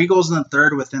overtime. 3 goals in the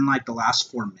third within like the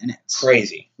last 4 minutes.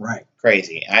 Crazy. Right.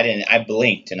 Crazy. I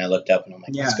blinked and I looked up and I'm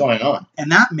like, what's going on?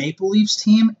 And that Maple Leafs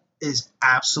team is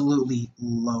absolutely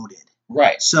loaded.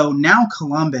 Right. So now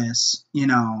Columbus,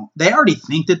 they already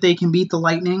think that they can beat the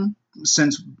Lightning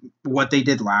since what they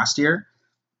did last year.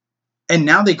 And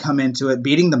now they come into it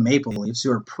beating the Maple Leafs,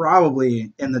 who are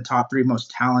probably in the top 3 most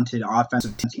talented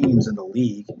offensive teams in the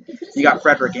league. You got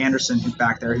Frederik Andersen who's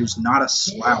back there, who's not a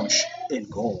slouch in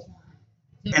goal.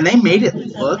 And they made it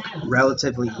look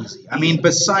relatively easy. I mean,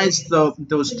 besides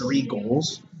those 3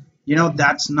 goals,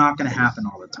 that's not going to happen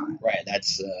all the time. Right,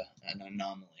 that's an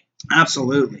anomaly.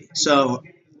 Absolutely. So,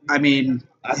 I mean,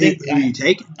 I think who you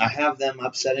take? I have them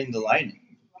upsetting the Lightning.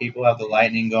 People have the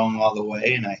Lightning going all the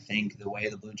way, and I think the way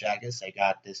the Blue Jackets, they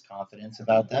got this confidence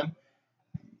about them.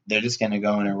 They're just going to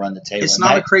go in and run the table. It's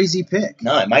not a crazy pick.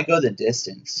 No, it might go the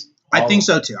distance. I think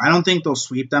so, too. I don't think they'll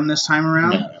sweep them this time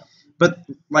around. No. But,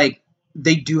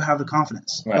 they do have the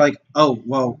confidence. Right. Like, oh,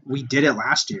 well, we did it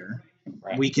last year.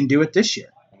 Right. We can do it this year.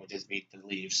 And we just beat the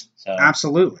Leafs. So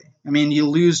Absolutely. I mean, you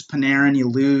lose Panarin, you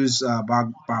lose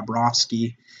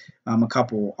Bobrovsky, a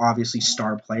couple obviously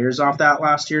star players off that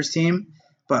last year's team.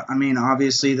 But I mean,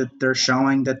 obviously that they're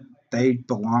showing that they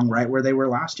belong right where they were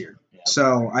last year. Yeah.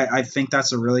 So I think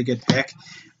that's a really good pick.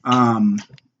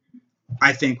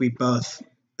 I think we both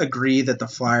agree that the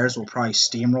Flyers will probably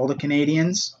steamroll the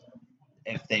Canadians.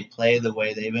 if they play the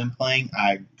way they've been playing,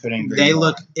 I couldn't agree They more.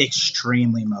 look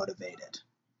extremely motivated.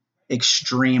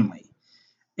 Extremely.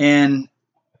 And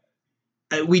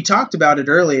we talked about it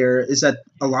earlier, is that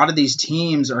a lot of these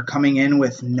teams are coming in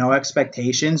with no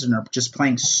expectations and are just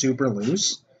playing super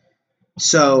loose.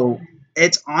 So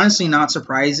it's honestly not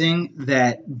surprising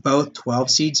that both 12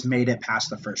 seeds made it past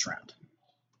the first round.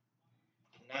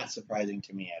 Not surprising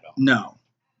to me at all. No.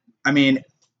 I mean,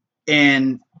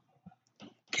 and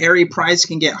Carey Price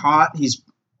can get hot. He's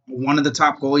one of the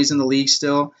top goalies in the league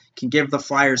still, can give the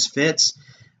Flyers fits.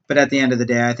 But at the end of the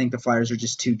day, I think the Flyers are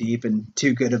just too deep and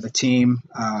too good of a team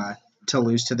to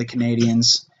lose to the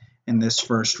Canadians in this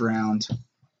first round.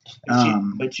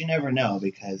 But you never know,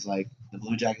 because like the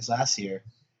Blue Jackets last year,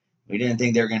 we didn't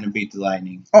think they were going to beat the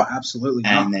Lightning Oh, absolutely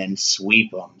not. and then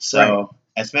sweep them. So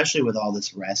especially with all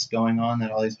this rest going on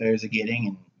that all these players are getting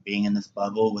and being in this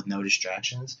bubble with no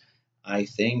distractions, I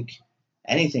think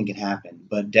anything can happen.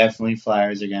 But definitely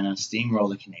Flyers are going to steamroll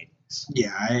the Canadians.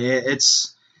 Yeah,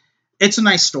 it's a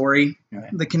nice story. Right.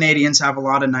 The Canadians have a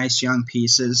lot of nice young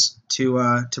pieces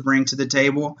to bring to the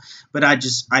table, but I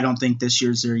don't think this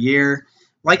year's their year.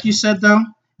 Like you said, though,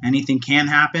 anything can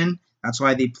happen. That's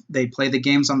why they play the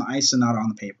games on the ice and not on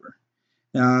the paper.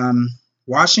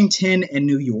 Washington and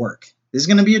New York. This is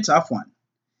going to be a tough one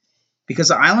because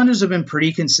the Islanders have been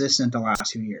pretty consistent the last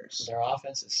 2 years. Their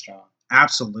offense is strong.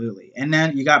 Absolutely. And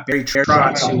then you got Barry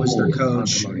Trotz, who was their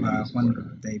coach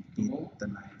when they beat the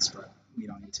Knights, but we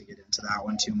don't need to get into that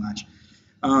one too much.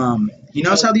 He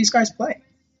knows how these guys play.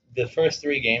 The first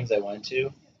 3 games I went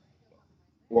to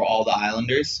were all the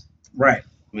Islanders. Right.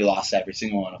 We lost every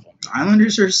single one of them. The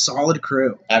Islanders are a solid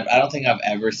crew. I don't think I've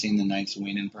ever seen the Knights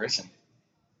win in person.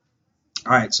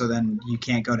 All right, so then you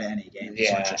can't go to any games.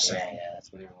 Is what you're saying. Yeah,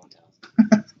 that's what everyone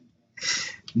tells me.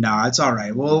 No, it's all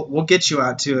right. We'll get you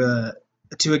out to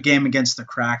a game against the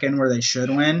Kraken where they should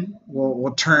win.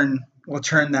 We'll turn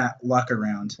that luck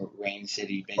around. Rain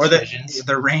City bitch Or pigeons.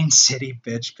 the Rain City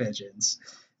bitch pigeons.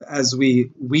 As we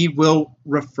will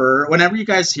refer, whenever you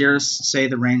guys hear us say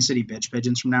the Rain City bitch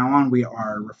pigeons from now on, we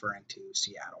are referring to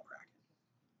Seattle Kraken.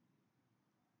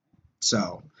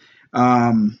 So,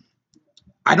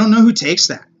 I don't know who takes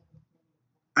that.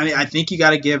 I mean, I think you got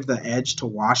to give the edge to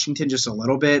Washington just a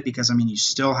little bit because, I mean, you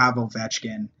still have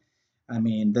Ovechkin. I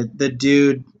mean, the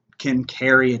dude can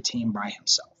carry a team by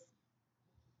himself.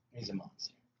 He's a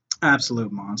monster.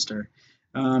 Absolute monster.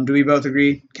 Do we both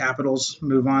agree Capitals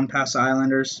move on past the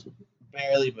Islanders?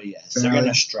 Barely, but yes. Barely. They're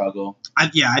going to struggle.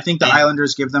 I think the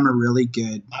Islanders give them a really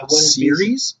good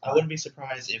series. I wouldn't be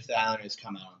surprised if the Islanders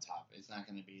come out on top. It's not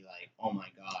going to be like, oh my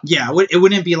God. Yeah, it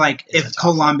wouldn't be like It's if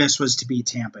Columbus was to beat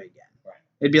Tampa again. Right.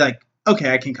 It'd be like,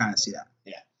 okay, I can kind of see that.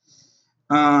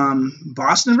 Yeah.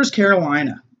 Boston versus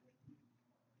Carolina.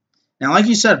 Now, like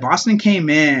you said, Boston came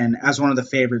in as one of the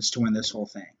favorites to win this whole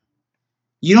thing.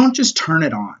 You don't just turn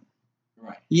it on.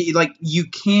 Right. You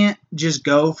can't just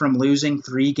go from losing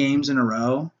 3 games in a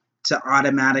row to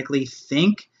automatically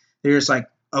think there's like,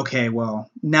 okay,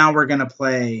 well, now we're going to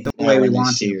play the way we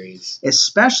want to.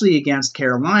 Especially against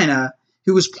Carolina,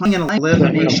 who was playing an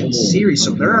elimination series,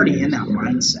 so they're already in that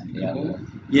mindset.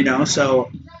 Yeah.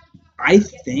 So I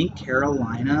think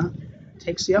Carolina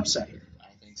takes the upset here.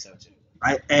 I think so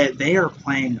too. They are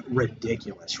playing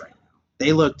ridiculous right now.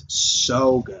 They looked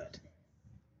so good.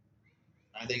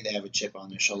 I think they have a chip on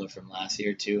their shoulder from last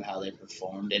year too, how they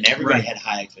performed, and everybody had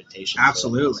high expectations.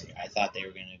 Absolutely. For them. I thought they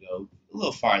were going to go a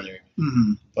little farther,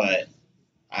 Mm-hmm. but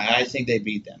I think they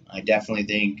beat them. I definitely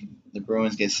think the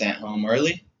Bruins get sent home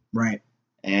early. Right.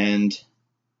 And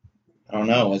I don't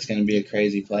know, it's going to be a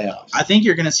crazy playoffs. I think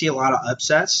you're going to see a lot of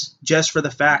upsets just for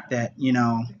the fact that,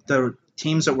 the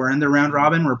teams that were in the round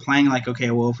robin were playing like,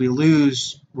 okay, well, if we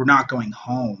lose, we're not going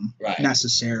home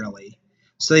necessarily.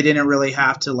 So they didn't really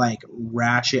have to like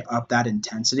ratchet up that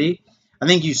intensity. I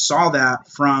think you saw that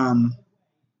from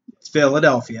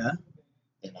Philadelphia,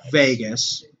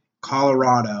 Vegas,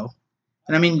 Colorado.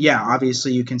 And I mean, yeah,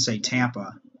 obviously you can say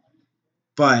Tampa.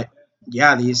 But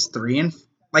yeah, these 3 and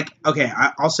okay,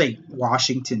 I'll say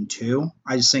Washington too.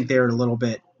 I just think they're a little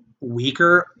bit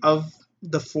weaker of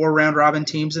the 4 round robin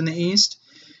teams in the East.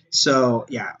 So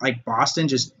yeah, like Boston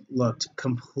just looked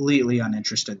completely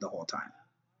uninterested the whole time.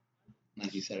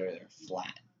 like you said earlier,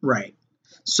 flat. Right.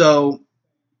 So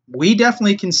we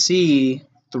definitely can see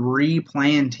 3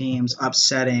 playing teams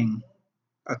upsetting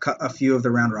a few of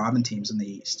the round robin teams in the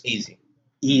East.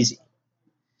 Easy.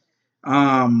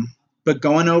 But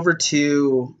going over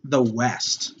to the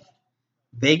West,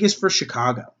 Vegas for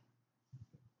Chicago.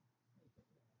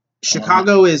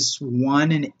 Chicago is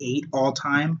 1-8 all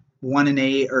time,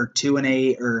 1-8 or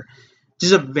 2-8 or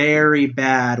just a very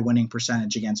bad winning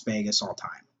percentage against Vegas all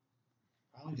time.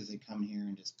 Probably because they come here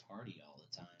and just party all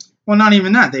the time. Well, not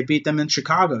even that. They beat them in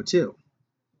Chicago too.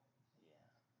 Yeah,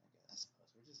 I suppose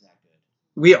we're just that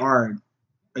good. We are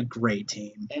a great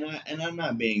team. And I'm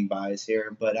not being biased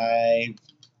here, but I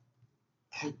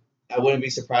wouldn't be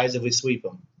surprised if we sweep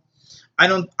them.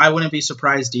 I wouldn't be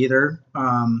surprised either.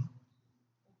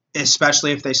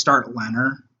 Especially if they start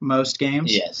Leonard most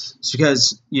games. Yes. It's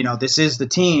because, this is the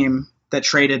team that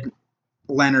traded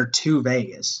Leonard to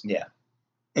Vegas. Yeah.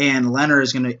 And Leonard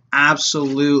is going to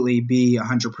absolutely be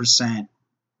 100%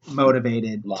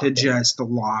 motivated to just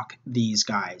lock these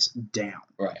down.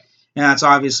 Right. And that's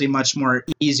obviously much more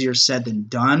easier said than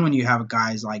done when you have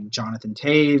guys like Jonathan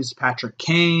Taves, Patrick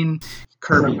Kane,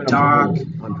 Kirby Doc,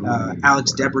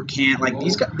 Alex DeBricant. Like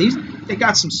they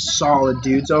got some solid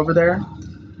dudes over there.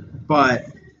 But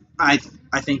I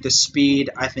think the speed,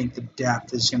 I think the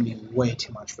depth is going to be way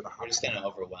too much for the Hawks. We're just going to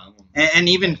overwhelm them. And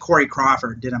even Corey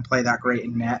Crawford didn't play that great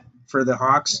in net for the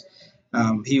Hawks.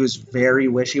 He was very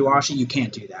wishy-washy. You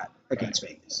can't do that against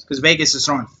Vegas. Because Vegas is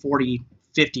throwing 40,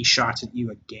 50 shots at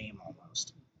you a game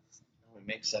almost. We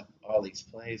mix up all these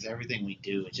plays. Everything we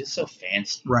do is just so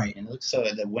fancy. Right. And it looks so,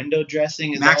 the window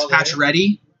dressing is Max all there.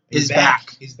 Pacioretty is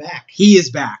back. He's back. He is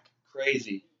back.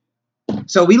 Crazy.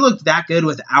 So we looked that good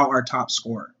without our top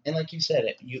scorer. And like you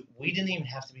said, we didn't even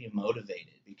have to be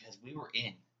motivated because we were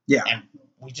in. Yeah. And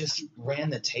we just ran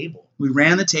the table. We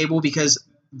ran the table because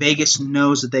Vegas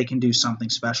knows that they can do something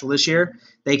special this year.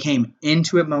 They came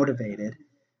into it motivated.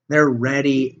 They're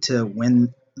ready to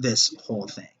win this whole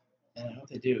thing. And I hope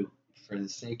they do for the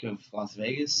sake of Las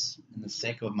Vegas and the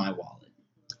sake of my wallet.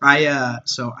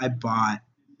 So I bought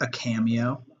a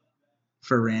cameo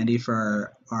for Randy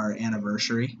for our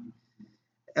anniversary.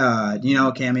 Do you know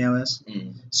what Cameo is?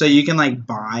 Mm. So you can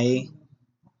buy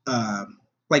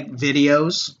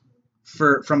videos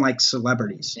from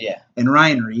celebrities. Yeah. And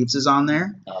Ryan Reeves is on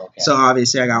there. Oh, okay. So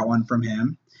obviously I got one from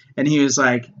him. And he was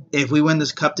like, if we win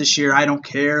this cup this year, I don't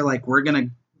care. We're going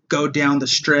to go down the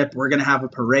strip. We're going to have a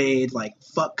parade.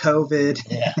 Fuck COVID.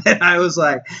 Yeah. And I was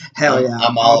like, hell yeah.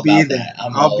 I'll be about there. that.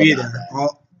 I'll be there.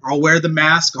 I'll wear the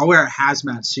mask. I'll wear a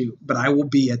hazmat suit, but I will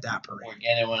be at that parade. We're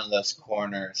getting one of those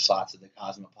corner slots at the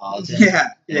Cosmopolitan. Yeah.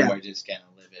 And we're just going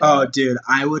to live it. Oh, dude,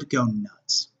 I would go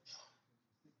nuts.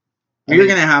 We're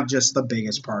going to have just the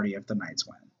biggest party if the Knights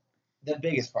win. The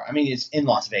biggest part. I mean, it's in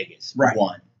Las Vegas. Right.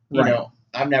 One. You know,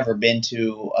 I've never been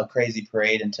to a crazy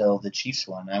parade until the Chiefs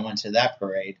one. I went to that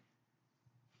parade.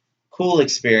 Cool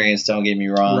experience, don't get me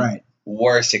wrong. Right.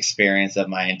 Worst experience of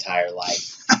my entire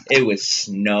life. It was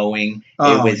snowing.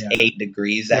 It was 8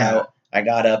 degrees out. I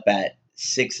got up at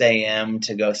 6 a.m.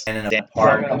 to go stand in a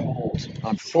park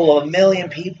full of 1 million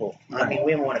people. I mean,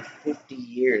 we haven't won in 50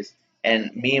 years.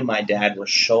 And me and my dad were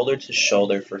shoulder to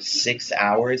shoulder for 6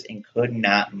 hours and could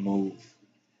not move.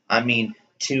 I mean,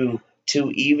 to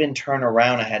even turn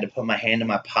around, I had to put my hand in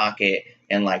my pocket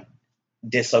and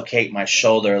dislocate my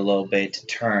shoulder a little bit to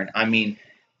turn. I mean,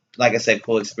 like I said,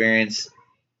 cool experience.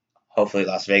 Hopefully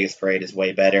Las Vegas parade is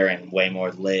way better and way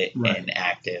more lit and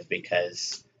active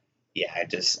because,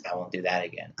 I won't do that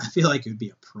again. I feel like it would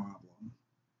be a problem.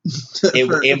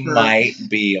 It might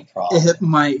be a problem. It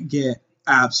might get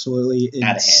absolutely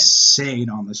insane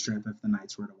on the strip if the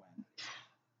Knights were to win.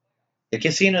 The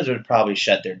casinos would probably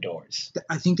shut their doors.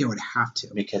 I think they would have to.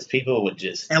 Because people would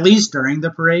just... At least during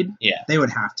the parade, they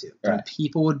would have to. Right.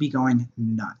 People would be going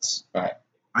nuts. Right.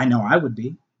 I know I would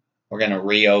be. We're going to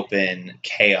reopen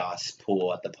Chaos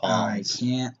Pool at the Palms. I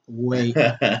can't wait.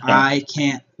 I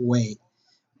can't wait.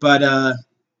 But,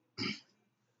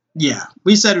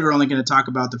 we said we were only going to talk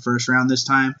about the first round this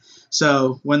time.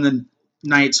 So when the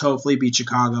Knights hopefully beat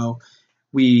Chicago,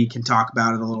 we can talk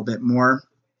about it a little bit more.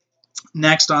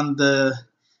 Next on the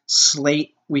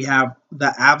slate, we have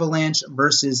the Avalanche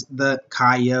versus the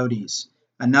Coyotes.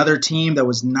 Another team that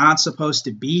was not supposed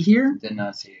to be here. Did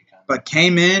not see it coming. But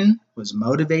came in, was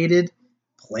motivated,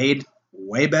 played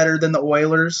way better than the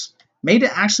Oilers. Made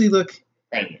it actually look...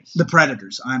 Predators. The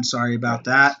Predators. I'm sorry about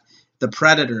that. The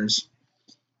Predators.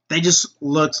 They just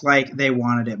looked like they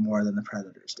wanted it more than the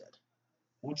Predators did.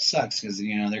 Which sucks because,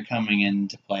 they're coming in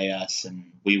to play us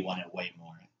and we want it way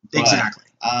more. But, exactly.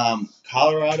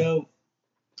 Colorado,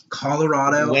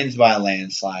 Colorado, wins by a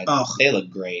landslide. Ugh. They look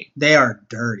great. they are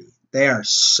dirty. They are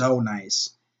so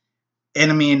nice.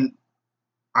 And I mean,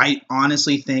 I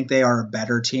honestly think they are a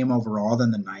better team overall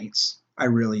than the Knights. I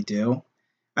really do.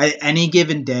 Any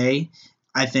given day,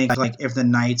 I think like if the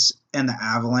Knights and the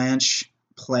Avalanche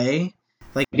play,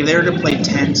 like if they were to play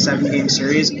 10 7-game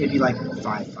series, it'd be like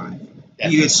 5-5.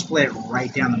 You could split it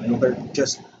right down the middle. They're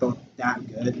just that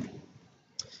good.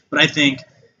 But I think,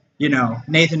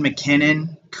 Nathan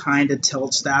McKinnon kind of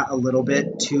tilts that a little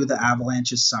bit to the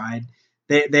Avalanche's side.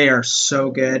 They are so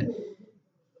good.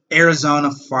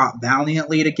 Arizona fought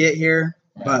valiantly to get here,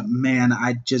 but man,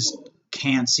 I just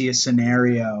can't see a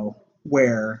scenario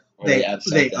where they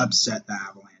upset the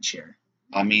Avalanche here.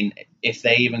 I mean, if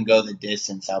they even go the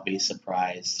distance, I'll be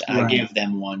surprised. I give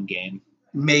them one game.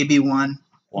 Maybe one.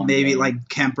 Maybe game. Like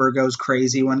Kemper goes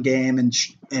crazy one game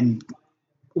and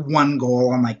one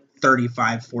goal on like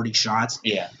 35, 40 shots.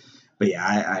 Yeah. But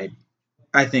yeah,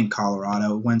 I think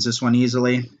Colorado wins this one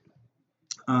easily.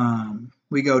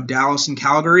 We go Dallas and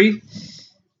Calgary.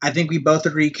 I think we both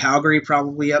agree Calgary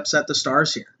probably upset the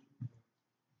Stars here.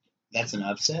 That's an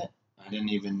upset? I didn't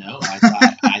even know.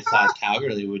 I thought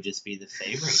Calgary would just be the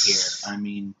favorite here. I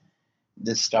mean,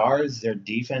 the Stars, their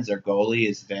defense, their goalie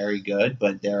is very good,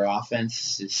 but their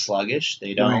offense is sluggish.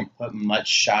 They don't put much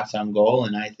shots on goal,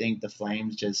 and I think the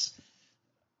Flames just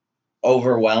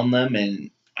overwhelm them,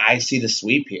 and I see the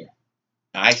sweep here.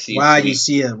 You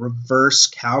see a reverse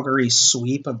Calgary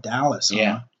sweep of Dallas, huh?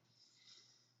 Yeah.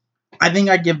 I think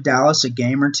I'd give Dallas a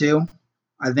game or two.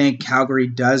 I think Calgary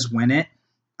does win it.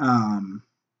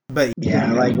 But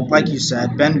yeah, like you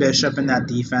said, Ben Bishop in that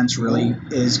defense really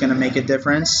is going to make a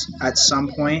difference at some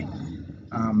point.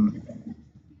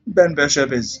 Ben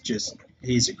Bishop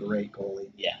he's a great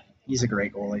goalie. Yeah. He's a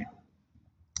great goalie.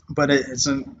 But it's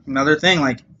another thing,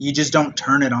 like you just don't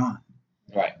turn it on.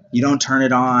 Right. You don't turn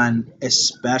it on,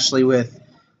 especially with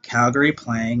Calgary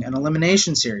playing an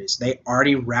elimination series. They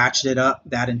already ratcheted up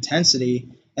that intensity,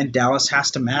 and Dallas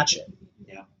has to match it.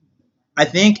 Yeah. I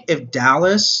think if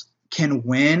Dallas can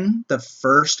win the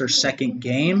first or second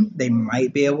game, they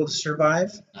might be able to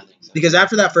survive. I think so. Because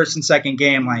after that first and second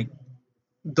game, like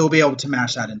they'll be able to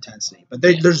match that intensity. But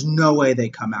there's no way they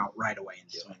come out right away and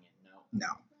do it. No.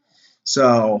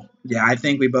 So, yeah, I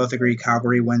think we both agree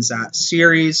Calgary wins that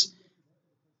series.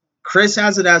 Chris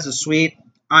has it as a sweep.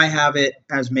 I have it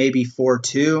as maybe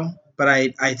 4-2. But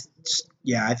I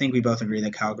think we both agree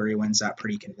that Calgary wins that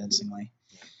pretty convincingly.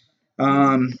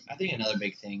 I think another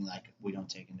big thing we don't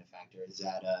take into factor is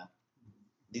that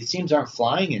these teams aren't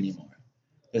flying anymore.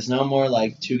 There's no more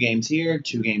 2 games here,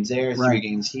 2 games there, 3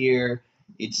 games here.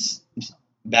 It's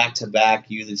back to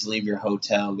back. You just leave your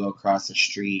hotel, go across the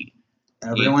street.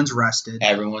 Everyone's rested.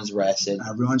 Everyone's rested.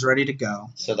 Everyone's ready to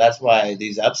go. So that's why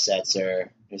these upsets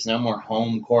there's no more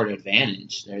home court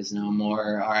advantage. There's no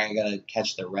more, all right, I got to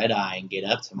catch the red eye and get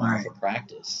up tomorrow for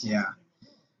practice. Yeah.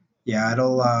 Yeah,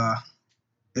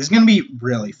 it's going to be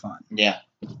really fun. Yeah.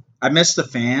 I miss the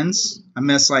fans. I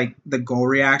miss the goal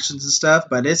reactions and stuff,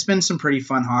 but it's been some pretty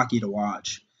fun hockey to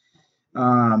watch.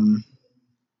 Our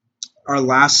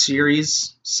last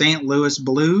series, St. Louis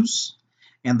Blues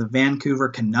and the Vancouver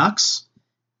Canucks.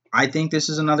 I think this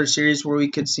is another series where we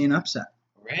could see an upset.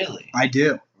 Really? I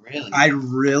do. Really? I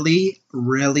really,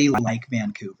 really like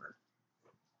Vancouver.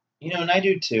 And I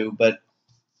do too, but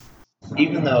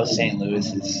even though St. Louis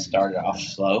has started off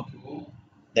slow,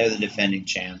 they're the defending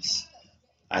champs.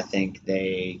 I think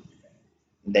they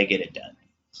get it done.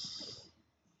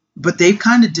 But they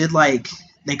kind of did like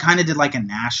a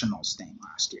Nationals thing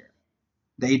last year.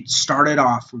 They started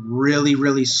off really,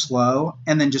 really slow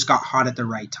and then just got hot at the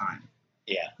right time.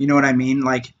 Yeah. You know what I mean?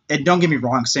 And don't get me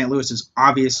wrong, St. Louis is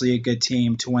obviously a good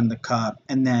team to win the Cup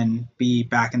and then be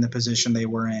back in the position they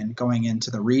were in going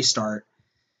into the restart.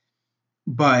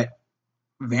 But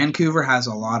Vancouver has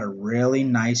a lot of really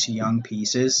nice young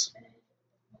pieces.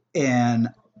 And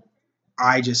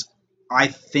I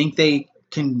think they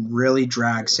can really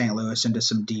drag St. Louis into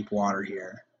some deep water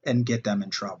here and get them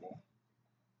in trouble.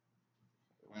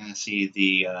 We're going to see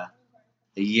the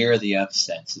year of the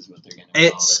upsets is what they're going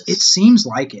to call this. It seems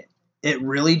like it. It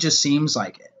really just seems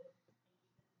like it.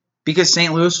 Because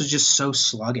St. Louis was just so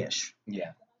sluggish.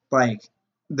 Yeah.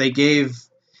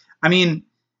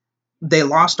 They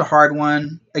lost a hard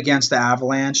one against the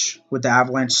Avalanche, with the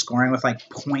Avalanche scoring with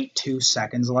 0.2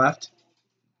 seconds left.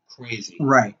 Crazy.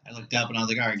 Right. I looked up and I was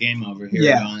like, all right, game over. Here we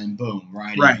go, and boom,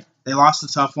 right in. They lost a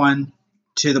tough one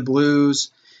to the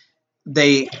Blues.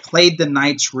 They played the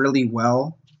Knights really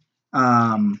well.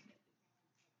 And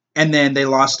then they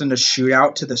lost in a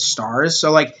shootout to the Stars.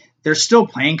 So, they're still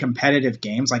playing competitive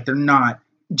games. They're not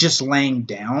just laying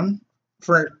down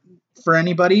for for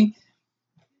anybody.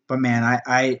 But man,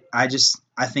 I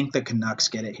think the Canucks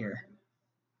get it here.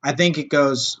 I think it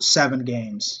goes 7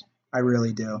 games. I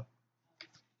really do.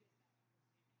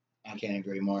 I can't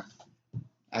agree more.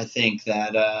 I think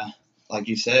that, like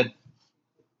you said,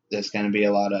 there's going to be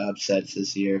a lot of upsets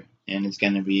this year, and it's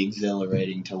going to be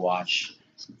exhilarating to watch.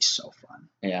 It's gonna be so fun.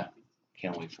 Yeah,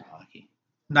 can't wait for hockey.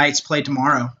 Knights play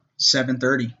tomorrow,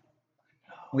 7:30.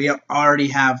 We already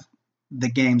have the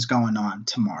games going on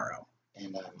tomorrow.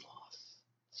 And I'm lost.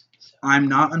 I'm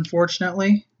not,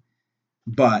 unfortunately,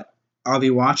 but I'll be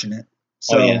watching it.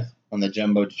 So, on the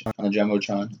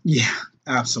jumbotron. Yeah,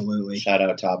 absolutely. Shout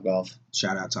out Top Golf.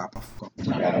 Shout out Top Golf.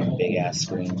 Shout out big ass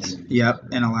screens. Yep,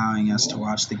 and allowing us to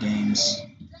watch the games,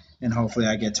 and hopefully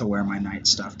I get to wear my night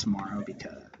stuff tomorrow,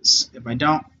 because if I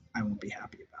don't, I won't be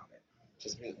happy about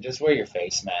it. Just wear your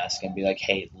face mask and be like,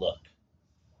 hey, look,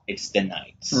 it's the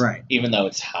Knights. Right. Even though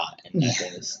it's hot and that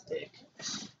thing is thick.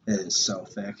 It is so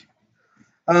thick.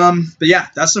 But yeah,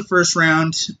 that's the first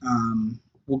round.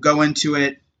 We'll go into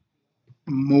it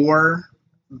more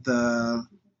the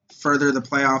further the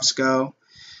playoffs go.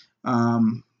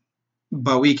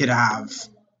 But we could have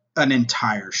an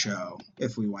entire show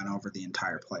if we went over the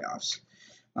entire playoffs.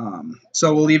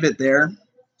 So we'll leave it there.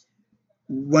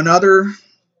 One other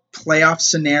playoff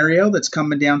scenario that's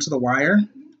coming down to the wire,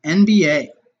 NBA.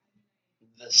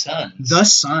 The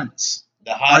Suns.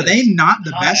 Are they not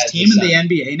the best team in the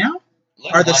NBA now?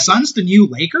 Are the Suns the new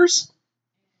Lakers?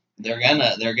 They're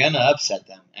gonna upset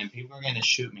them, and people are gonna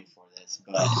shoot me for this.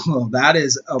 But that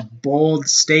is a bold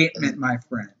statement, my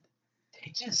friend.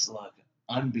 They just look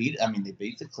unbeat. I mean, they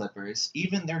beat the Clippers.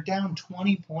 Even they're down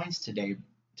 20 points today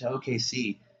to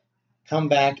OKC. Come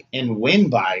back and win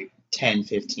by 10,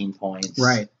 15 points.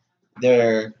 Right.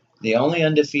 They're the only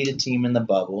undefeated team in the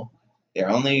bubble.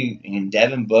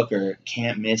 Devin Booker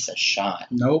can't miss a shot.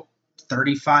 Nope.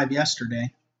 35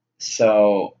 yesterday.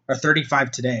 Or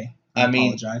 35 today. I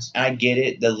apologize. I get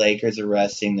it. The Lakers are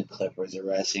resting. The Clippers are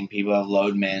resting. People have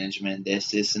load management,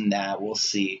 this, and that. We'll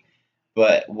see.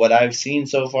 But what I've seen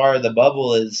so far of the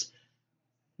bubble is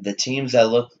the teams that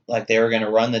look like they were going to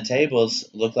run the tables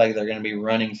look like they're going to be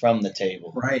running from the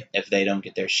table. Right. If they don't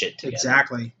get their shit together.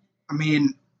 Exactly. I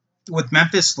mean, with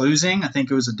Memphis losing, I think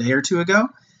it was a day or two ago,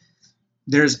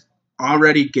 there's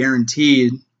already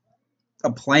guaranteed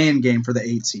a play-in game for the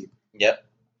 8 seed. Yep.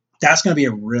 That's going to be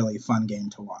a really fun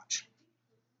game to watch.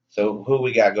 So who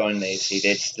we got going in the 8 seed?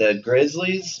 It's the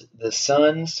Grizzlies, the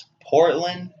Suns,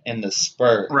 Portland, and the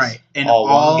Spurs. Right. And all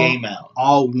one game out.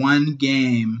 All one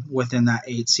game within that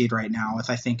 8 seed right now,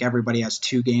 with I think everybody has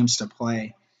 2 games to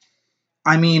play.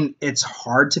 I mean, it's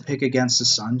hard to pick against the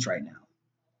Suns right now.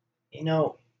 You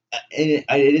know, it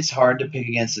is hard to pick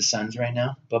against the Suns right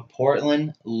now, but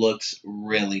Portland looks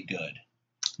really good.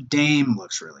 Dame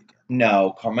looks really good.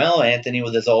 No, Carmelo Anthony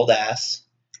with his old ass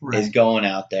is going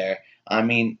out there. I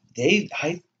mean,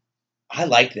 I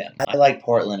like them. I like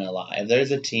Portland a lot. If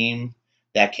there's a team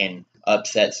that can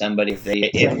upset somebody if they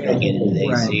get into the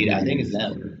 8 seed, I think it's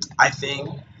them. I think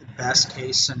best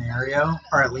case scenario,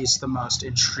 or at least the most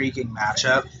intriguing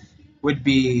matchup, would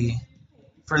be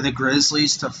for the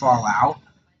Grizzlies to fall out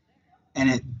and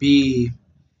it be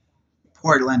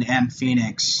Portland and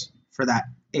Phoenix for that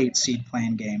 8 seed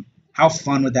playing game. How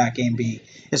fun would that game be?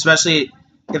 Especially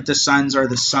if the Suns are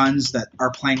the Suns that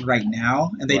are playing right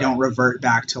now and they don't revert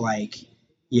back to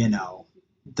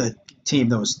the team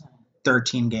that was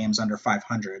 13 games under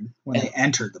 500 when they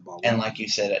entered the bubble. And like you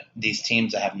said, these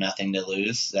teams that have nothing to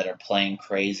lose, that are playing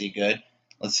crazy good,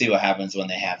 let's see what happens when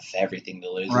they have everything to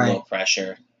lose. A little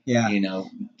pressure,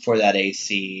 for that 8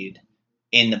 seed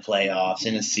in the playoffs,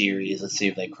 in a series. Let's see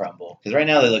if they crumble. Because right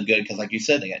now they look good because, like you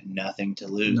said, they got nothing to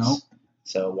lose. Nope.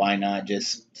 So why not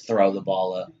just throw the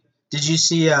ball up? Did you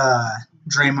see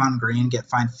Draymond Green get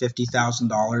fined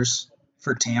 $50,000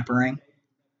 for tampering?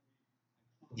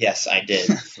 Yes, I did.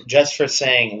 Just for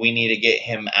saying we need to get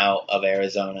him out of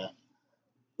Arizona.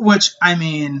 Which, I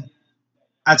mean,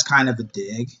 that's kind of a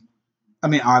dig. I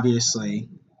mean, obviously,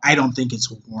 I don't think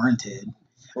it's warranted.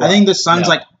 Right. I think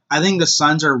the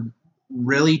Suns are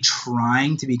really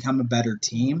trying to become a better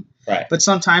team. Right. But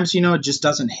sometimes, it just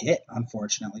doesn't hit,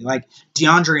 unfortunately. Like,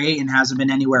 DeAndre Ayton hasn't been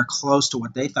anywhere close to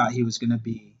what they thought he was going to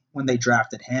be when they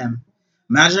drafted him.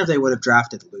 Imagine if they would have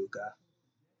drafted Luka.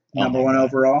 Number 1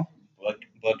 overall.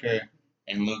 Booker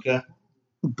and Luka.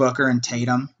 Booker and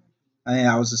Tatum. I think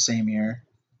that was the same year.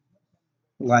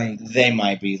 Like, they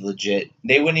might be legit.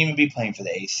 They wouldn't even be playing for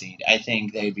the 8 seed. I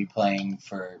think they'd be playing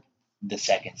for the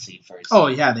 2nd seed first. Oh,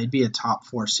 yeah, they'd be a top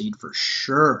 4 seed for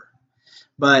sure.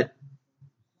 But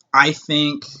I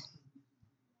think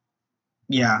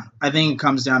Yeah, I think it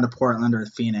comes down to Portland or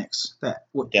Phoenix that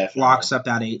Definitely. locks up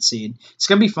that 8 seed. It's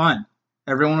gonna be fun.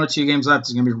 Everyone with 2 games left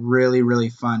is gonna be really, really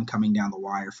fun coming down the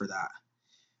wire for that.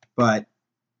 But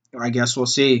I guess we'll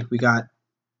see. We got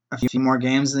a few more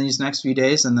games in these next few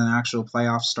days, and then actual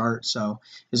playoffs start. So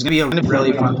it's gonna be a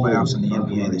really fun playoffs in the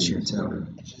NBA this year too.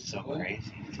 It's just so crazy.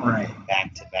 Right.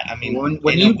 Back to back. I mean, When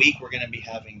in you a week we're going to be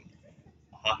having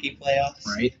hockey playoffs,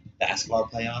 right. basketball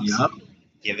playoffs. Yep.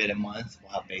 Give it a month,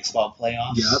 we'll have baseball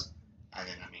playoffs. Yep. And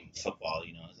then, I mean, football,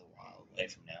 is a while away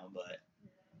from now, but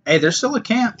Hey, there's still a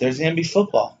camp. there's going to be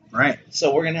football. Right.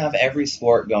 So we're going to have every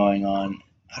sport going on.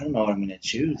 I don't know what I'm going to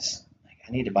choose. Like,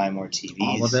 I need to buy more TVs.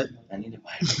 All of it. I need to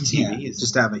buy more TVs. Yeah,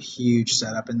 just have a huge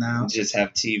setup in the house. Just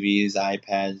have TVs,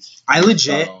 iPads. I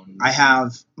legit, phones. I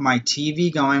have my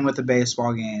TV going with the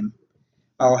baseball game.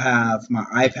 I'll have my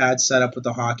iPad set up with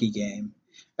the hockey game,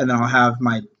 and then I'll have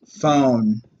my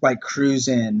phone like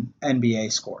cruising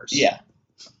NBA scores. Yeah.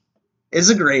 It's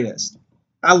the greatest.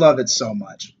 I love it so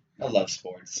much. I love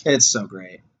sports. It's so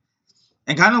great.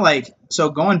 And kind of like, so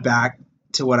going back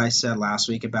to what I said last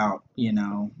week about,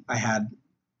 I had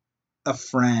a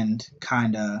friend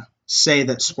kind of say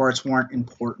that sports weren't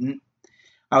important.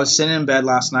 I was sitting in bed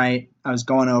last night. I was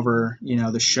going over,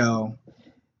 the show,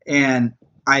 and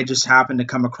I just happened to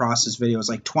come across this video. It was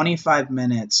like 25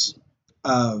 minutes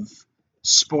of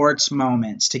sports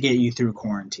moments to get you through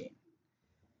quarantine.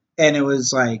 And it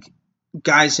was like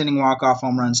guys hitting walk-off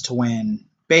home runs to win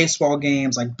baseball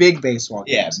games, like big baseball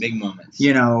games. Yeah, big moments.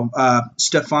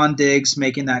 Stephon Diggs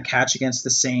making that catch against the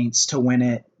Saints to win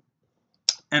it.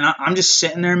 And I'm just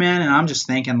sitting there, man, and I'm just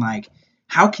thinking, like,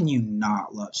 how can you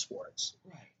not love sports?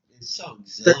 Right. It's so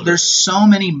exhilarating. There's so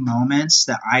many moments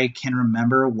that I can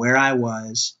remember where I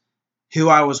was, who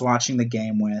I was watching the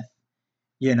game with.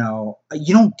 You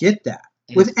don't get that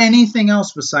with anything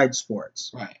else besides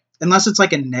sports. Right. Unless it's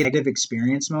like a negative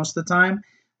experience most of the time.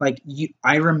 Like,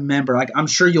 I remember, like, I'm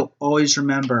sure you'll always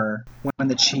remember when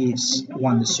the Chiefs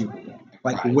won the Super Bowl.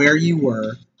 Like, Right. where you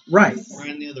were. Right. We're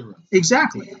in the other room.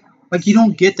 Exactly. Like, you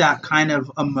don't get that kind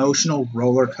of emotional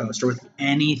roller coaster with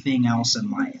anything else in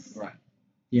life. Right.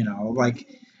 Like,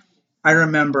 I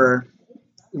remember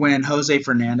when Jose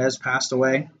Fernandez passed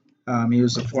away. He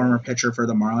was a former pitcher for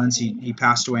the Marlins. He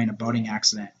passed away in a boating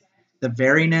accident. The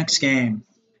very next game,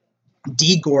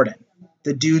 D. Gordon,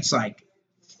 the dude's like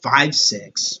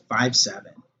 5'6", 5'7",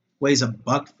 weighs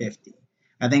 $150.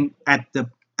 I think at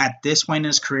this point in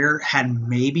his career had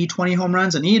maybe 20 home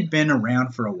runs, and he had been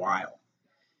around for a while.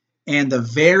 And the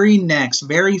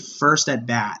very first at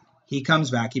bat, he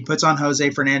comes back. He puts on Jose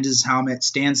Fernandez's helmet,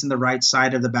 stands in the right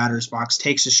side of the batter's box,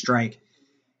 takes a strike,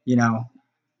 hits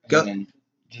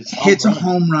a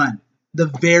home run. The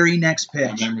very next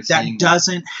pitch. That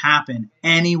doesn't happen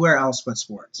anywhere else but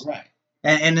sports. Right.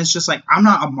 And it's just like, I'm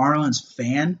not a Marlins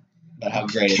fan. But how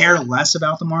great care less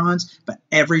about the Marlins. But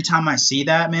every time I see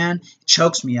that, man, it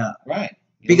chokes me up. Right.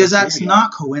 Because that's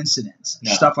not coincidence.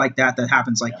 No. Stuff like that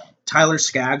happens. Like, Tyler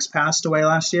Skaggs passed away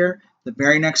last year. The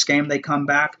very next game they come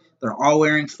back, they're all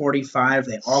wearing 45.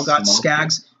 They all got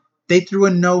Skaggs. They threw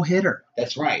a no-hitter.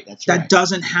 That's right. That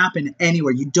doesn't happen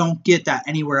anywhere. You don't get that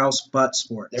anywhere else but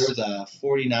sports. There was a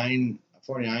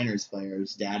 49ers player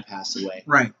whose dad passed away.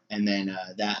 Right. And then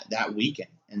that weekend,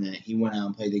 and then he went out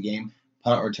and played the game,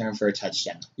 punt return for a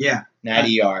touchdown. Yeah.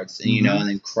 90 yards, and and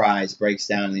then breaks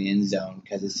down in the end zone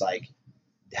because it's like,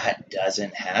 that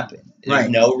doesn't happen. There's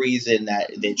no reason that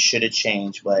it should have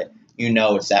changed, but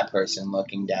it's that person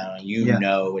looking down.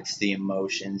 It's the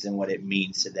emotions and what it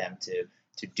means to them to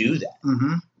do that.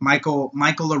 Mm-hmm. Michael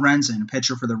Lorenzen,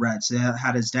 pitcher for the Reds,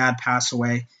 had his dad pass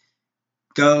away.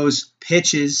 Goes,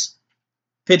 pitches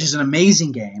an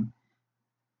amazing game,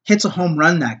 hits a home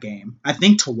run that game. I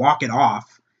think to walk it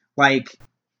off. Like,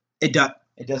 it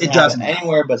doesn't happen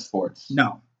anywhere but sports.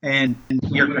 No, and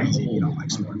you're crazy if you don't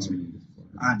like sports.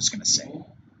 I'm just gonna say it.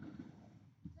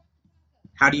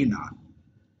 How do you not?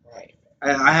 Right.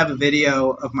 I have a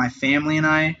video of my family and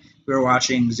I. We were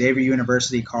watching Xavier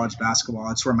University college basketball.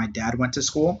 That's where my dad went to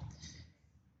school.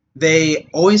 They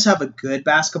always have a good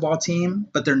basketball team,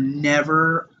 but they're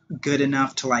never good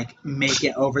enough to like make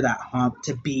it over that hump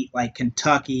to beat like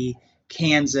Kentucky,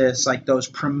 Kansas, like those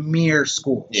premier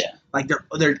schools. Yeah. Like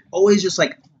they're always just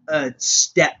like a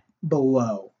step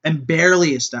below and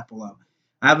barely a step below.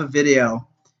 I have a video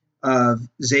of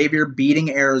Xavier beating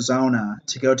Arizona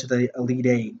to go to the Elite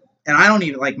Eight. And I don't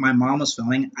even, like, my mom was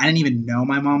filming. I didn't even know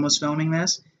my mom was filming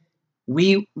this.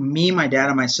 Me, my dad,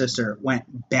 and my sister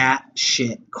went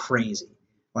batshit crazy.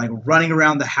 Like, running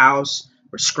around the house.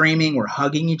 We're screaming. We're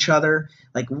hugging each other.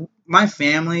 Like, my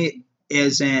family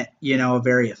isn't, a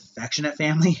very affectionate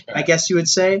family, I guess you would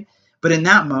say. But in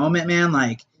that moment, man,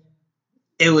 like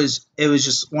it was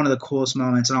just one of the coolest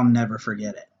moments, and I'll never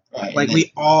forget it. Right. Like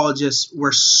we all just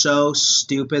were so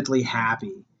stupidly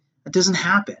happy. It doesn't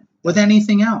happen with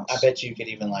anything else. I bet you could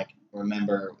even like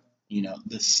remember,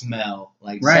 the smell.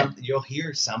 Like Right. You'll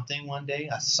hear something one day,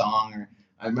 a song, or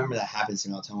I remember that happens to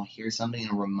me all the time. I'll hear something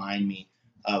and remind me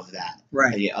of that,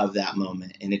 Right. of that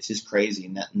moment, and it's just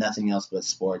crazy. Nothing else but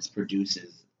sports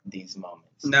produces these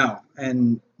moments. No,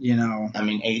 and I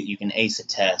mean, you can ace a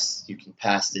test, you can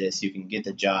pass this, you can get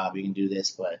the job, you can do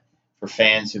this, but for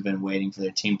fans who've been waiting for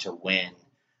their team to win,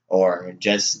 or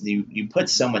just you put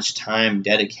so much time,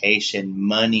 dedication,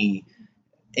 money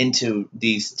into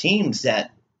these teams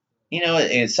that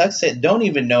it sucks that don't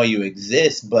even know you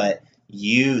exist, but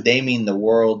they mean the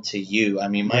world to you. I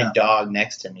mean, my dog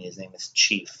next to me, his name is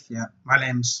Chief. Yeah,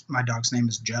 my dog's name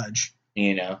is Judge.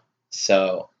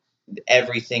 So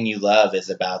everything you love is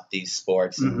about these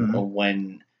sports, Mhm. and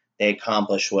when they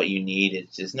accomplish what you need,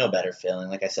 it's just no better feeling.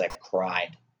 Like I said, I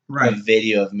cried. Right. A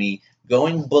video of me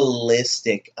going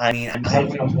ballistic. I mean,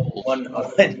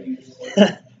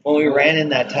 when we ran in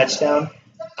that touchdown,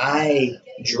 I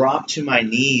dropped to my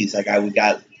knees. Like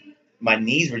my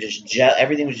knees were just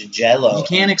everything was just jello. You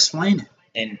can't explain it.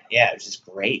 And yeah, it was just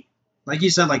great. Like you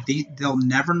said, like they'll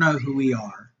never know who we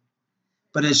are,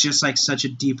 but it's just like such a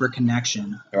deeper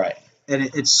connection. Right. And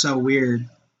it's so weird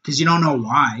because you don't know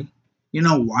why. You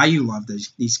know why you love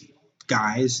these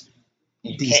guys,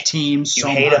 these teams so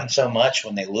much. You hate them so much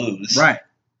when they lose. Right.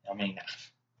 I mean,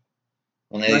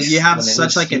 you have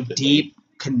such like a deep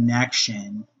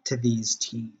connection to these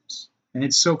teams, and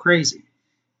it's so crazy.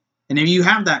 And if you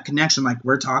have that connection, like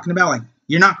we're talking about, like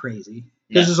you're not crazy.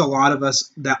 Because there's a lot of us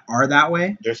that are that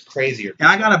way. There's crazier people. And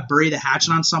I gotta bury the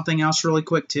hatchet on something else really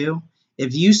quick too.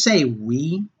 If you say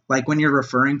we, like when you're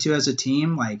referring to as a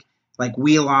team, like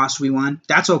we lost, we won,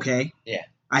 that's okay. Yeah.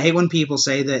 I hate when people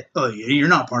say that, oh, you're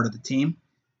not part of the team.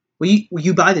 Well,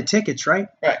 you buy the tickets, right?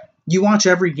 Right. You watch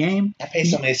every game. I pay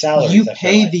so many salaries. You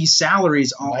pay these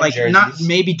salaries, like jerseys. Not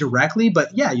maybe directly,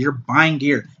 but yeah, you're buying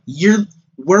gear.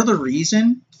 We're the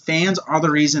reason. Fans are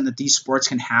the reason that these sports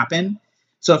can happen.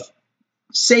 So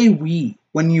say we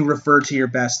when you refer to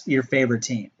your favorite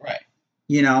team. Right.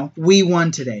 We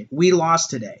won today. We lost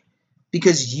today.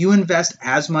 Because you invest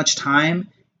as much time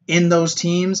in those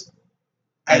teams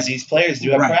as these players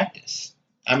do at practice.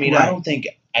 I mean, Right. I don't think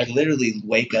I literally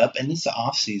wake up, and this is the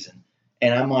off season,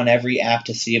 and I'm on every app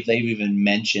to see if they've even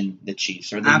mentioned the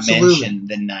Chiefs, or they mention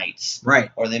the Knights,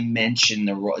 Right. or they mention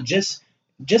the Royals.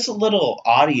 Just a little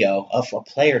audio of a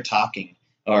player talking,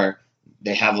 or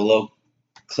they have a little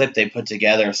clip they put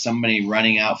together of somebody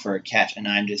running out for a catch, and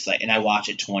I'm just like, and I watch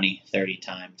it 20, 30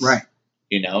 times. Right.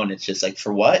 And it's just like,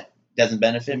 for what? Doesn't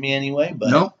benefit me anyway, but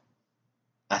nope.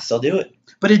 I still do it.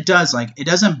 But it does, like, it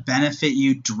doesn't benefit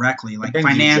you directly, like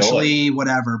financially,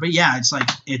 whatever. But yeah, it's like,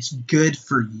 it's good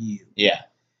for you. Yeah.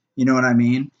 You know what I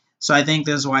mean? So I think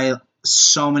this is why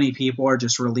so many people are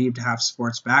just relieved to have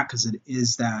sports back, because it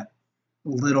is that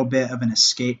little bit of an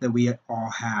escape that we all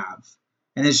have.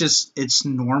 And it's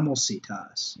normalcy to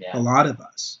us, a lot of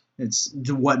us. It's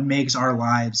what makes our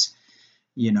lives,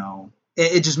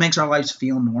 it just makes our lives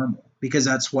feel normal, because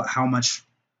that's how much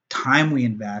time we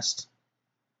invest,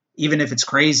 even if it's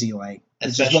crazy, like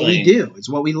it's just what we do. It's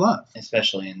what we love.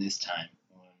 Especially in this time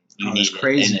when you need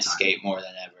an escape more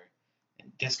than ever.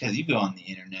 Just because you go on the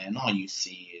internet and all you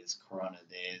see is Corona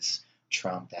this,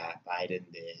 Trump that, Biden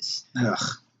this. Ugh.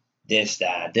 This,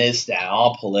 that,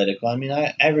 all political. I mean,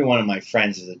 every one of my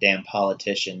friends is a damn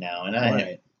politician now,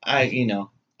 and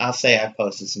I'll say I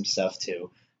posted some stuff too,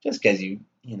 just because you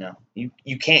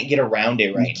can't get around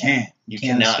it right now. You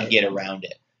cannot get around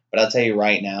it. But I'll tell you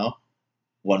right now,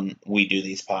 when we do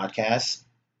these podcasts,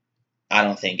 I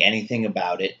don't think anything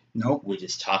about it. Nope. We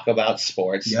just talk about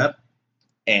sports. Yep.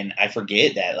 And I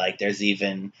forget that, like, there's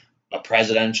even a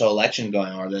presidential election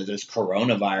going on, or there's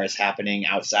coronavirus happening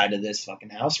outside of this fucking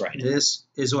house right now. This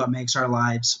is what makes our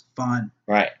lives fun.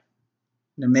 Right.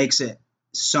 It makes it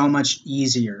so much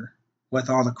easier with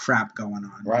all the crap going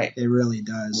on. Right. It really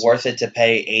does. Worth it to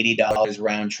pay $80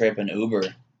 round trip in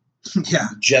Uber. Yeah.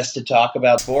 Just to talk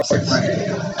about sports. Right.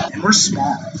 And we're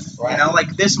small. Right.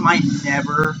 Like, this might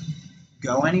never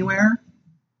go anywhere.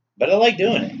 But I like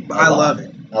doing it. But I love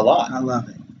it. A lot. I love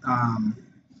it.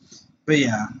 But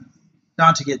yeah,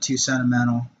 not to get too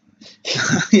sentimental.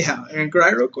 Yeah, and cry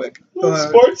real quick.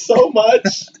 Sports so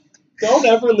much. Don't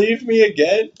ever leave me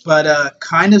again. But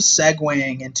kind of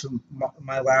segueing into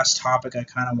my last topic I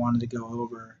kind of wanted to go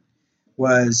over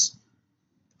was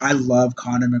I love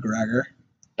Conor McGregor.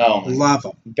 Oh, love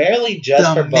him. Barely just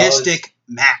proposed. The Mystic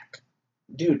Mac.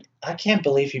 Dude, I can't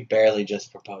believe he barely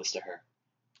just proposed to her.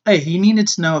 Hey, he needed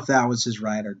to know if that was his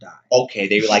ride or die. Okay,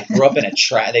 they like grew up in a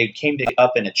they came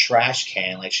up in a trash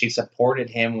can. Like she supported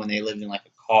him when they lived in like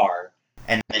a car,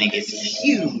 and then he gets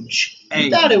huge. Hey.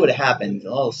 You thought it would have happened a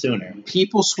little sooner.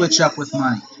 People switch up with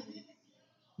money.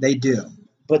 They do.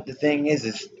 But the thing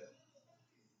is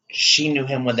she knew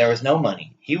him when there was no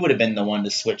money. He would have been the one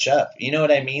to switch up. You know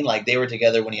what I mean? Like they were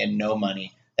together when he had no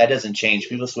money. That doesn't change.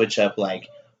 People switch up like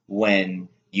when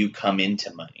you come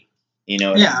into money. You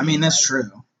know what Yeah, I mean? I mean, that's Like,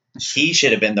 true. he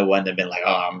should have been the one to have been like,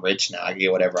 "Oh, I'm rich now. I can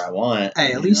get whatever I want."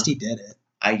 Hey, at least he did it.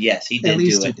 Yes, he At did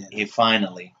least do he it. did it. He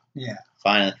finally. Yeah.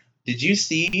 Finally. Did you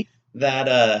see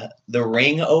that the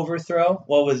ring overthrow?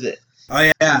 What was it?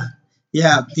 Oh, yeah.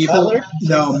 Yeah, people. Cutler?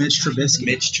 No, Mitch Trubisky.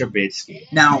 Mitch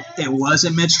Trubisky. Now, it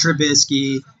wasn't Mitch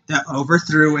Trubisky that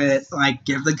overthrew it. Like,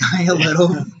 give the guy a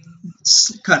little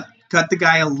cut the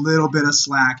guy a little bit of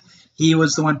slack. He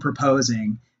was the one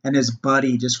proposing, and his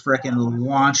buddy just frickin'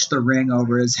 launched the ring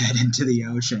over his head into the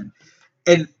ocean.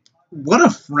 And what a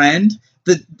friend!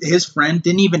 His friend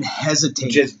didn't even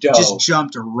hesitate. Just dove. Just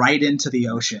jumped right into the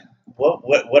ocean.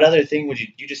 What other thing would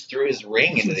you just threw his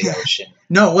ring into the ocean?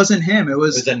 No, it wasn't him. It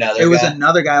was another. It was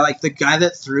another guy. Like the guy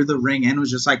that threw the ring in was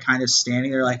just like kind of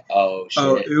standing there, like, oh shit.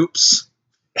 Oh, oops.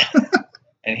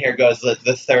 And here goes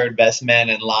the third best man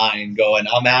in line going,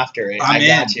 I'm after it. I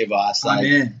got you, boss. Like, I'm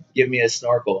in. Give me a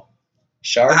snorkel.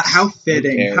 Sharks? How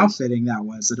fitting cares? that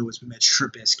was that it was Mitch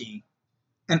Trubisky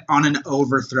and on an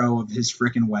overthrow of his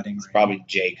freaking wedding ring. Probably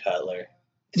Jay Cutler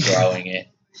throwing it.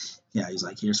 Yeah, he's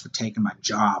like, here's for taking my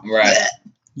job. Right.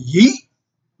 Yeet.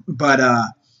 But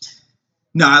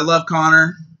no, I love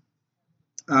Connor.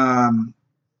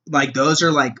 Like those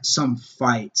are like some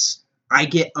fights. I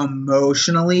get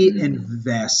emotionally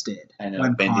invested I know,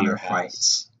 when been to Connor your house.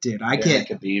 fights. Dude, I During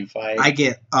get the Khabib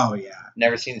fight. oh yeah.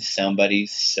 Never seen somebody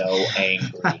so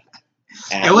angry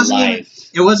at It wasn't life.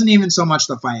 It wasn't even so much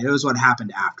the fight. It was what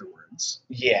happened afterwards.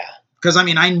 Yeah. Because I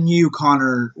mean, I knew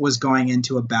Connor was going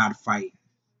into a bad fight.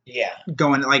 Yeah.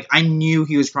 I knew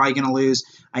he was probably going to lose.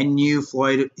 I knew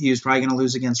he was probably going to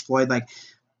lose against Floyd. Like,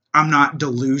 I'm not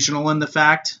delusional in the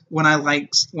fact when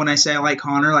I say I like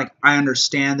Connor. Like, I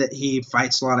understand that he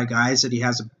fights a lot of guys that he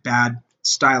has a bad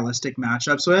stylistic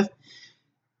matchups with,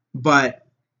 but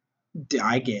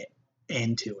I get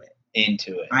into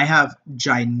it. I have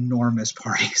ginormous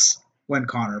parties when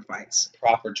Connor fights.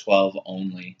 Proper 12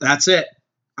 only. That's it.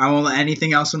 I won't let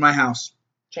anything else in my house.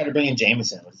 Tried to bring in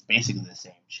Jameson. It was basically the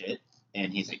same shit.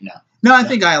 And he's like, no. No, I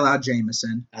think I allowed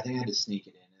Jameson. I think I had to sneak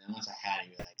it in. And then once I had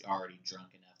it, you were like already drunk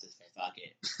enough to say, fuck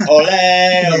it. Ole,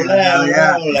 ole,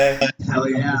 ole. Hell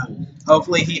yeah.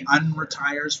 Hopefully he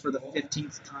unretires for the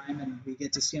 15th time and we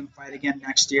get to see him fight again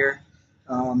next year.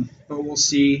 But we'll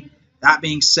see. That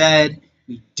being said,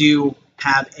 we do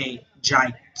have a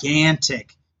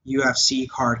gigantic UFC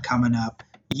card coming up.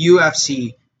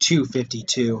 UFC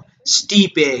 252.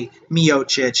 Stipe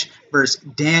Miocic versus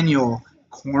Daniel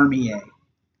Cormier.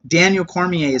 Daniel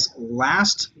Cormier's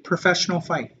last professional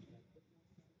fight.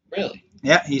 Really?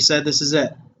 Yeah, he said this is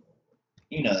it.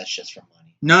 You know that's just for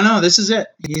money. No, this is it.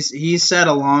 He said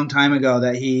a long time ago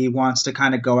that he wants to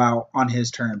kind of go out on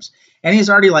his terms. And he's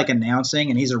already like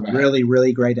announcing, and he's a really,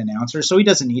 really great announcer, so he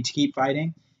doesn't need to keep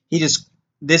fighting.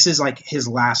 This is like his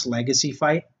last legacy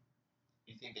fight.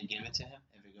 You think they give it to him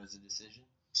if it goes to decision?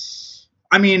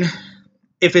 I mean,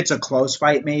 if it's a close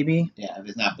fight, maybe. Yeah, if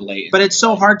it's not blatant. But it's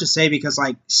so hard to say because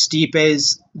like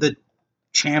Stipe's the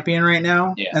champion right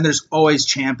now, and there's always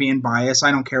champion bias. I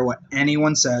don't care what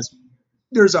anyone says.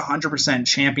 There's 100%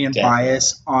 champion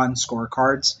bias on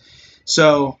scorecards.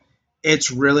 So it's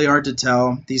really hard to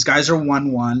tell. These guys are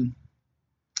 1-1.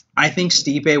 I think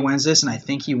Stipe wins this, and I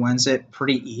think he wins it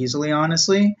pretty easily,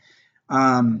 honestly.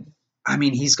 I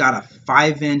mean, he's got a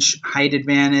 5-inch height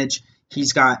advantage.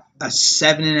 He's got a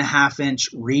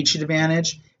 7.5-inch reach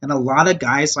advantage. And a lot of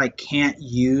guys like can't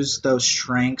use those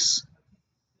strengths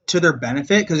to their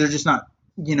benefit because they're just not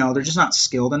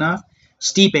skilled enough.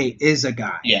 Stipe is a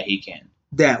guy. Yeah, he can.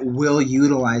 That will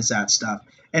utilize that stuff.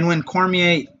 And when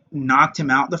Cormier knocked him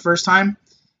out the first time,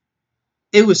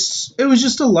 it was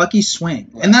just a lucky swing.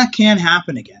 Right. And that can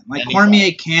happen again. Like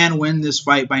Cormier can win this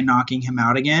fight by knocking him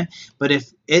out again, but if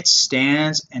it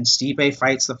stands and Stipe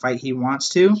fights the fight he wants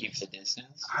to, keeps the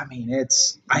distance. I mean,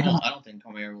 I don't think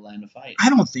Cormier will land a fight. I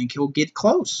don't think he'll get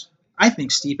close. I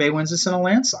think Stipe wins this in a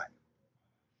landslide.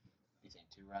 You think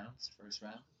 2 rounds, first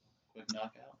round, quick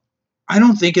knockout? I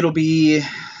don't think it'll be.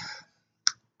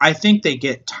 I think they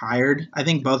get tired. I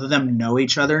think both of them know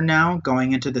each other now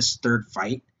going into this third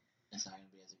fight. It's not going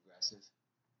to be as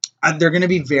aggressive. They're going to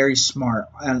be very smart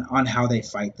on how they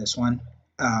fight this one.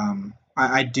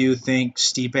 I do think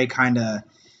Stipe kind of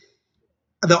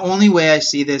The only way I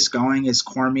see this going is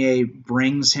Cormier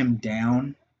brings him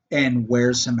down and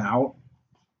wears him out.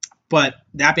 But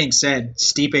that being said,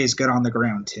 Stipe is good on the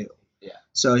ground too. Yeah.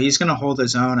 So he's going to hold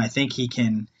his own. I think he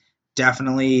can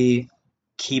definitely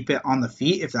keep it on the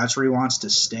feet if that's where he wants to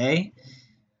stay.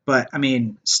 But I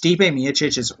mean, Stipe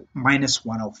Miocic is minus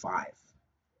 105.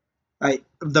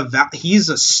 He's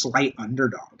a slight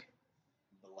underdog.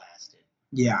 Blasted.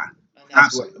 Yeah.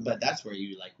 But that's where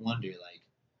you like wonder, like,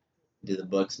 do the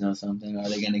books know something? Are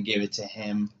they going to give it to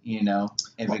him? You know,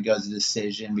 if it goes to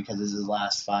decision because it's his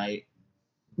last fight.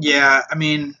 Yeah, I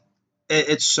mean,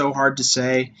 it's so hard to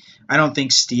say. I don't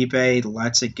think Stipe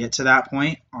lets it get to that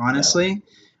point, honestly. No.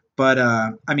 But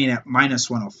I mean, at minus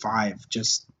 105,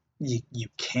 just you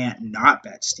can't not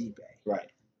bet Stipe. Right.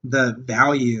 The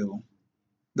value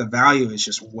is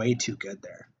just way too good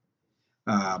there.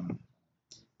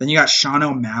 Then you got Sean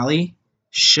O'Malley,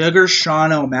 Sugar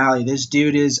Sean O'Malley. This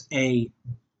dude is a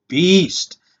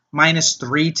beast. Minus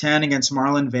 310 against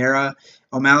Marlon Vera.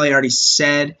 O'Malley already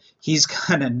said he's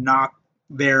gonna knock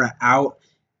Vera out.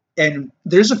 And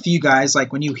there's a few guys,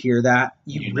 like, when you hear that,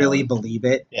 you really believe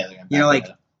it. Yeah, you know, like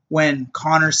when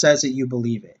Connor says it, you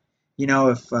believe it. You know,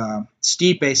 if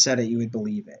Stipe said it, you would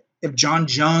believe it. If John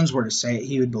Jones were to say it,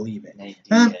 he would believe it.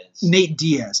 Nate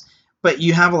Diaz. But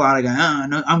you have a lot of guys,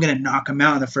 no, I'm going to knock him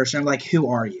out in the first round. Like, who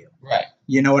are you? Right.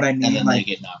 You know what I mean? And then they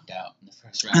get knocked out in the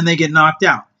first round. And they get knocked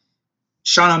out.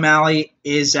 Sean O'Malley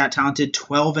is that talented,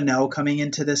 12-0 coming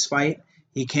into this fight.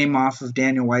 He came off of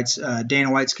Dana White's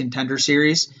Contender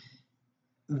Series.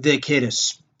 The kid is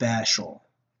special.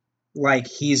 Like,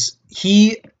 he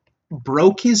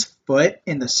broke his foot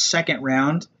in the second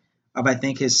round of, I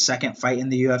think, his second fight in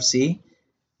the UFC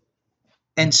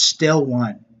and still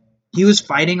won. He was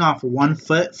fighting off one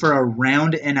foot for a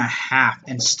round and a half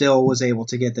and still was able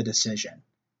to get the decision.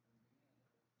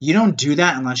 You don't do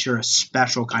that unless you're a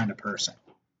special kind of person.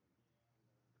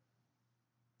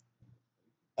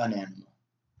 An animal.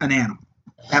 An animal.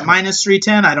 At minus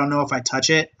 310, I don't know if I touch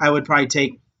it. I would probably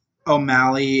take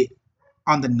O'Malley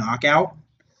on the knockout.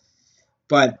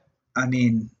 But, I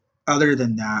mean, other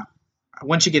than that,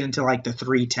 once you get into like the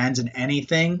 310s and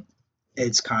anything,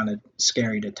 it's kind of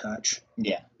scary to touch.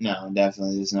 Yeah, no,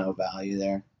 definitely there's no value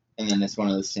there. And then it's one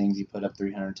of those things you put up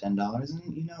 $310,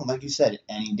 and you know, like you said,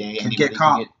 any day you get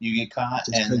caught. You get caught,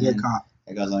 and then get caught.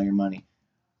 There goes all your money.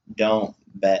 Don't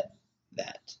bet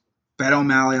that. Bet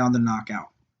O'Malley on the knockout.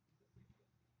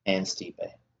 And Stipe.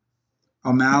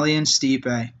 O'Malley and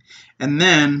Stipe. And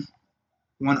then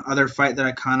one other fight that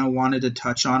I kind of wanted to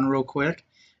touch on real quick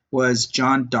was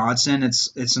John Dodson.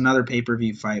 It's another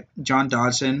pay-per-view fight. John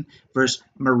Dodson versus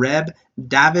Merab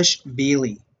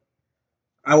Dvalishvili.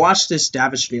 I watched this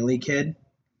Dvalishvili kid.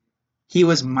 He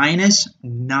was minus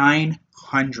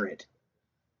 900.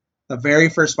 The very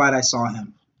first fight I saw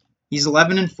him. He's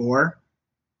 11-4,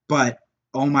 but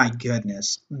oh my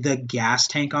goodness, the gas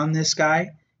tank on this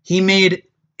guy.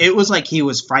 It was like he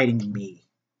was fighting me.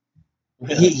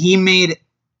 Really? He made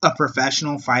a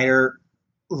professional fighter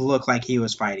look like he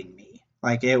was fighting me.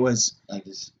 Like, it was like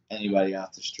just anybody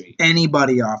off the street.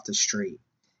 Anybody off the street.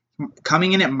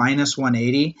 Coming in at minus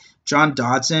 180, John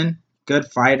Dodson, good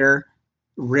fighter,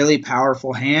 really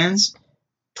powerful hands,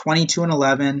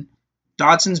 22-11.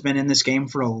 Dodson's been in this game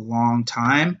for a long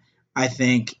time. I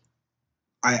think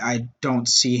I don't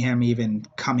see him even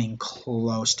coming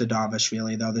close to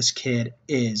Dvalishvili, though. This kid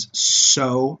is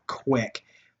so quick.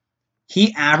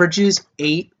 He averages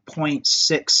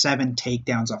 8.67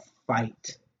 takedowns a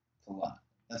fight. A lot.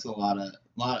 That's a lot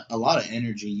of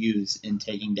energy used in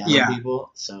taking down people.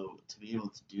 So to be able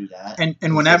to do that,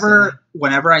 and whenever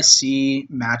I see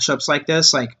matchups like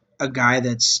this, like a guy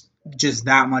that's just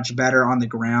that much better on the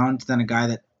ground than a guy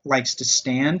that likes to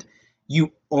stand,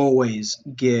 you always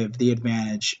give the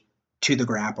advantage to the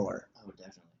grappler. Oh,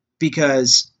 definitely.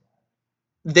 Because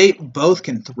they both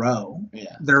can throw.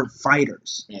 Yeah. They're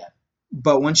fighters. Yeah.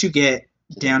 But once you get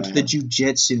down to the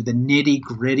jiu-jitsu, the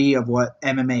nitty-gritty of what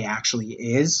MMA actually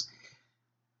is,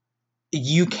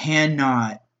 you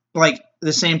cannot, like,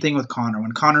 the same thing with Conor.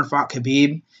 When Conor fought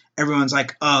Khabib, everyone's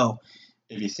like, oh,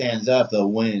 if he stands up, they'll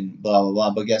win, blah, blah,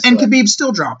 blah. But guess what? And Khabib Khabib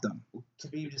still dropped them.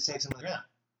 Khabib just takes him on the ground.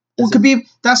 Khabib,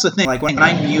 that's the thing. Like, when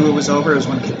I knew it was over, it was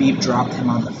when Khabib dropped him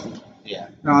on the feet. Yeah.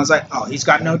 And I was like, oh, he's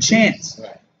got no chance.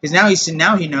 Right. Because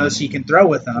now he knows he can throw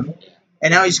with him,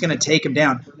 and now he's going to take him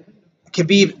down.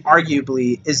 Khabib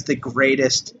arguably is the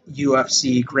greatest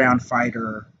UFC ground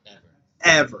fighter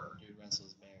ever. Dude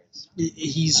wrestles bears.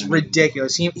 He's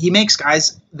ridiculous. He makes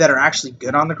guys that are actually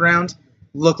good on the ground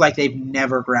look like they've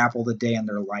never grappled a day in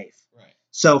their life. Right.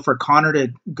 So for Conor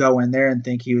to go in there and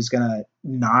think he was going to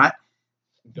not,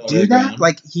 Go to do the that. ground.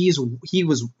 Like he's way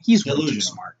too Delusional.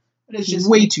 smart. But it's just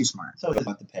Way too smart. So it's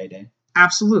about the payday.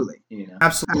 Absolutely. You know.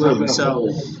 Absolutely. So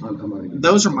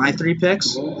those are my 3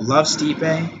 picks. Love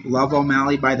Stipe. Love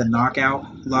O'Malley by the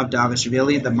knockout. Love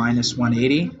Davishvili, the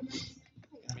 -180.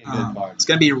 Good card. It's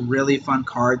going to be a really fun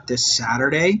card this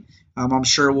Saturday. I'm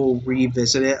sure we'll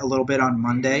revisit it a little bit on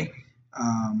Monday.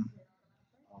 I'm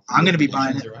going to be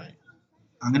buying it. Right.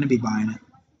 I'm going to be buying it.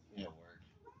 Yeah, work.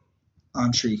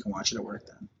 I'm sure you can watch it at work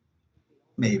then.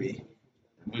 Maybe.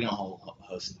 We don't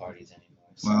host parties anymore.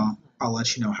 So. Well, I'll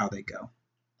let you know how they go.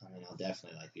 I mean, I'll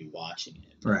definitely be watching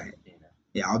it. Right. You know.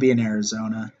 Yeah, I'll be in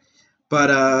Arizona.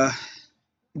 But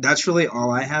that's really all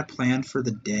I had planned for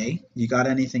the day. You got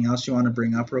anything else you want to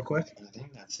bring up real quick? I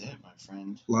think that's it, my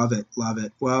friend. Love it. Love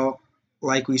it. Well,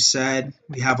 like we said,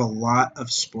 we have a lot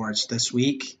of sports this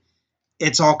week.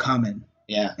 It's all coming.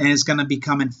 Yeah. And it's going to be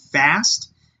coming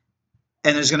fast.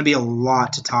 And there's going to be a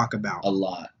lot to talk about. A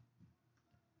lot.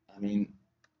 I mean,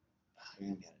 we're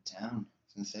going to get it down. I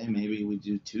was going to say, maybe we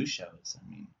do 2 shows. I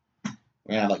mean,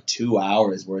 we're going to have 2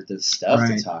 hours worth of stuff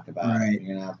to talk about. Right. We're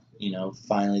going to have,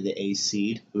 finally the A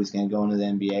seed who's going to go into the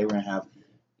NBA. We're going to have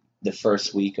the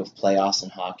first week of playoffs in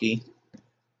hockey.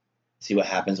 See what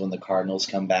happens when the Cardinals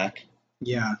come back.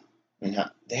 Yeah. I mean,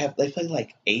 they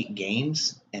play 8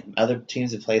 games, and other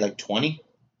teams have played 20.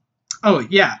 Oh,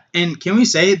 yeah. And can we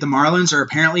say the Marlins are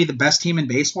apparently the best team in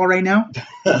baseball right now?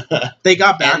 They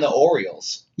got back. And the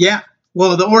Orioles. Yeah.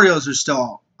 Well, the Orioles are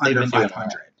still under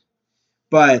 500.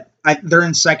 But they're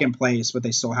in second place, but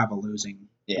they still have a losing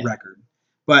record.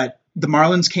 But the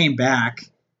Marlins came back,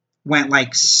 went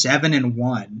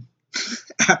 7-1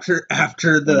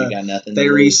 after they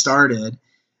restarted.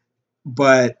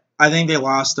 But I think they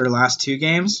lost their last 2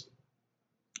 games.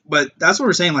 But that's what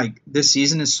we're saying. This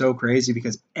season is so crazy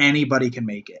because anybody can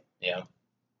make it. Yeah.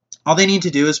 All they need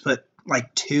to do is put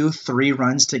 2-3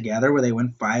 runs together where they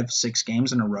win 5-6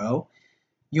 games in a row.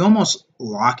 You almost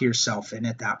lock yourself in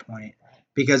at that point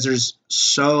because there's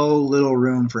so little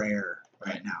room for error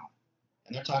right now.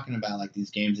 And they're talking about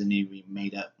these games that need to be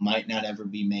made up might not ever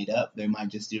be made up. They might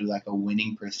just do a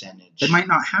winning percentage. They might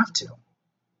not have to.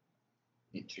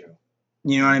 It's true.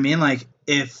 You know what I mean?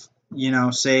 If,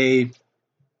 say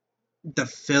the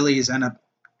Phillies end up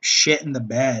shitting the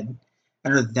bed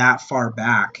and are that far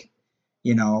back,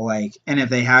 and if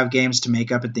they have games to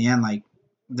make up at the end,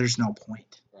 there's no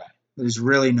point. Right. There's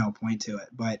really no point to it.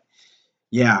 But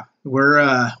yeah,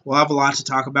 we'll have a lot to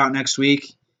talk about next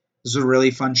week. This is a really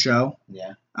fun show.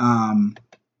 Yeah.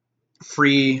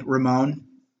 Free Ramon.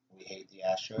 We hate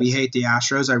the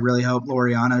Astros. I really hope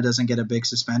Laureano doesn't get a big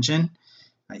suspension.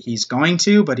 He's going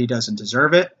to, but he doesn't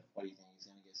deserve it. What do you think? He's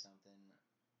going to get something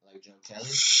like Joe Kelly?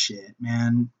 Shit,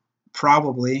 man.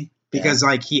 Probably. Because,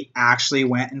 he actually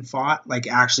went and fought.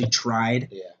 Actually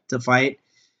tried to fight.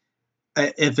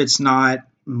 If it's not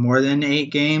more than 8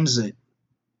 games,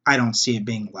 I don't see it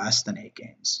being less than 8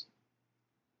 games.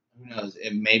 Who knows?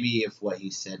 Maybe if what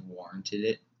he said warranted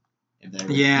it. If there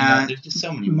was, there's just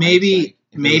so many.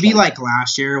 Maybe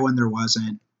last year when there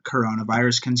wasn't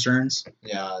coronavirus concerns.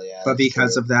 Yeah. But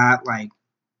because of that,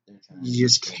 you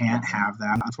just can't have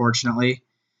that, unfortunately.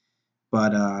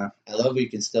 But I love you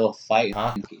can still fight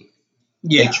hockey.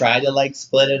 Yeah. They try to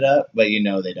split it up, but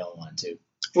they don't want to.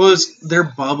 Well, it's their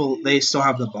bubble. They still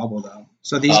have the bubble though.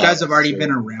 So these guys have already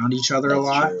been around each other a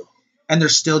lot. True. And they're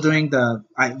still doing they're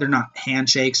not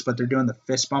handshakes, but they're doing the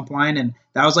fist bump line. And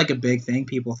that was a big thing.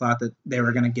 People thought that they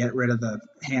were going to get rid of the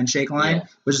handshake line,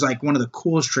 which is one of the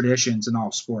coolest traditions in all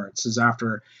of sports is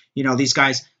after, these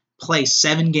guys play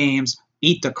 7 games,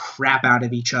 beat the crap out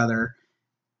of each other.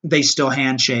 They still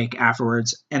handshake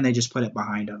afterwards and they just put it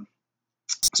behind them.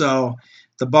 So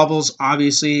the bubbles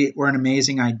obviously were an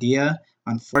amazing idea.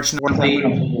 Unfortunately,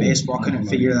 baseball couldn't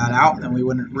figure that out, and we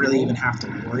wouldn't really even have to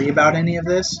worry about any of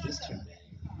this.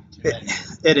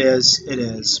 It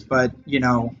is. But,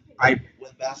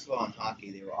 with basketball and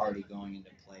hockey, they were already going into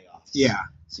playoffs. Yeah.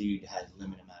 So you had a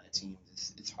limited amount of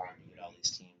teams. It's hard to get all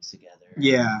these teams together.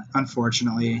 Yeah,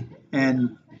 unfortunately.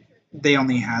 And they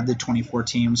only had the 24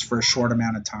 teams for a short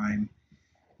amount of time.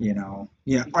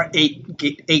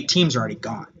 8 teams are already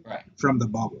gone from the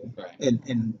bubble,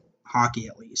 in hockey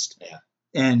at least. Yeah.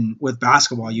 And with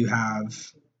basketball, you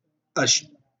have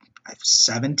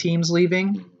 7 teams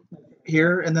leaving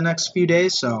here in the next few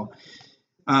days. So,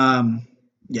 I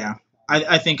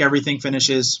think everything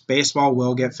finishes. Baseball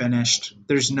will get finished.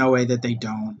 There's no way that they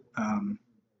don't.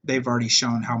 They've already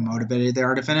shown how motivated they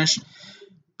are to finish.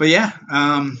 But yeah,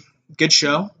 good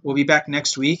show. We'll be back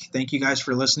next week. Thank you guys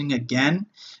for listening again.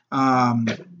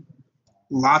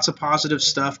 Lots of positive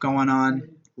stuff going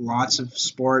on. Lots of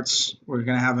sports. We're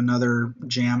going to have another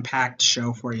jam-packed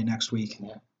show for you next week.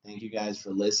 Yeah. Thank you guys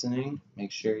for listening.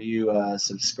 Make sure you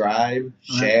subscribe,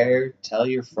 share, tell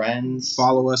your friends.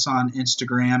 Follow us on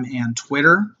Instagram and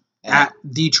Twitter at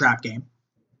The Trap Game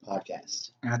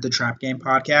Podcast. At The Trap Game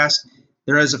Podcast.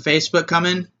 There is a Facebook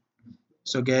coming,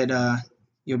 so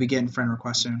you'll be getting friend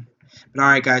requests soon. But all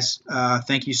right, guys,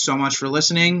 thank you so much for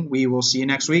listening. We will see you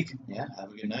next week. Yeah,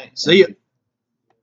 have a good night. See you.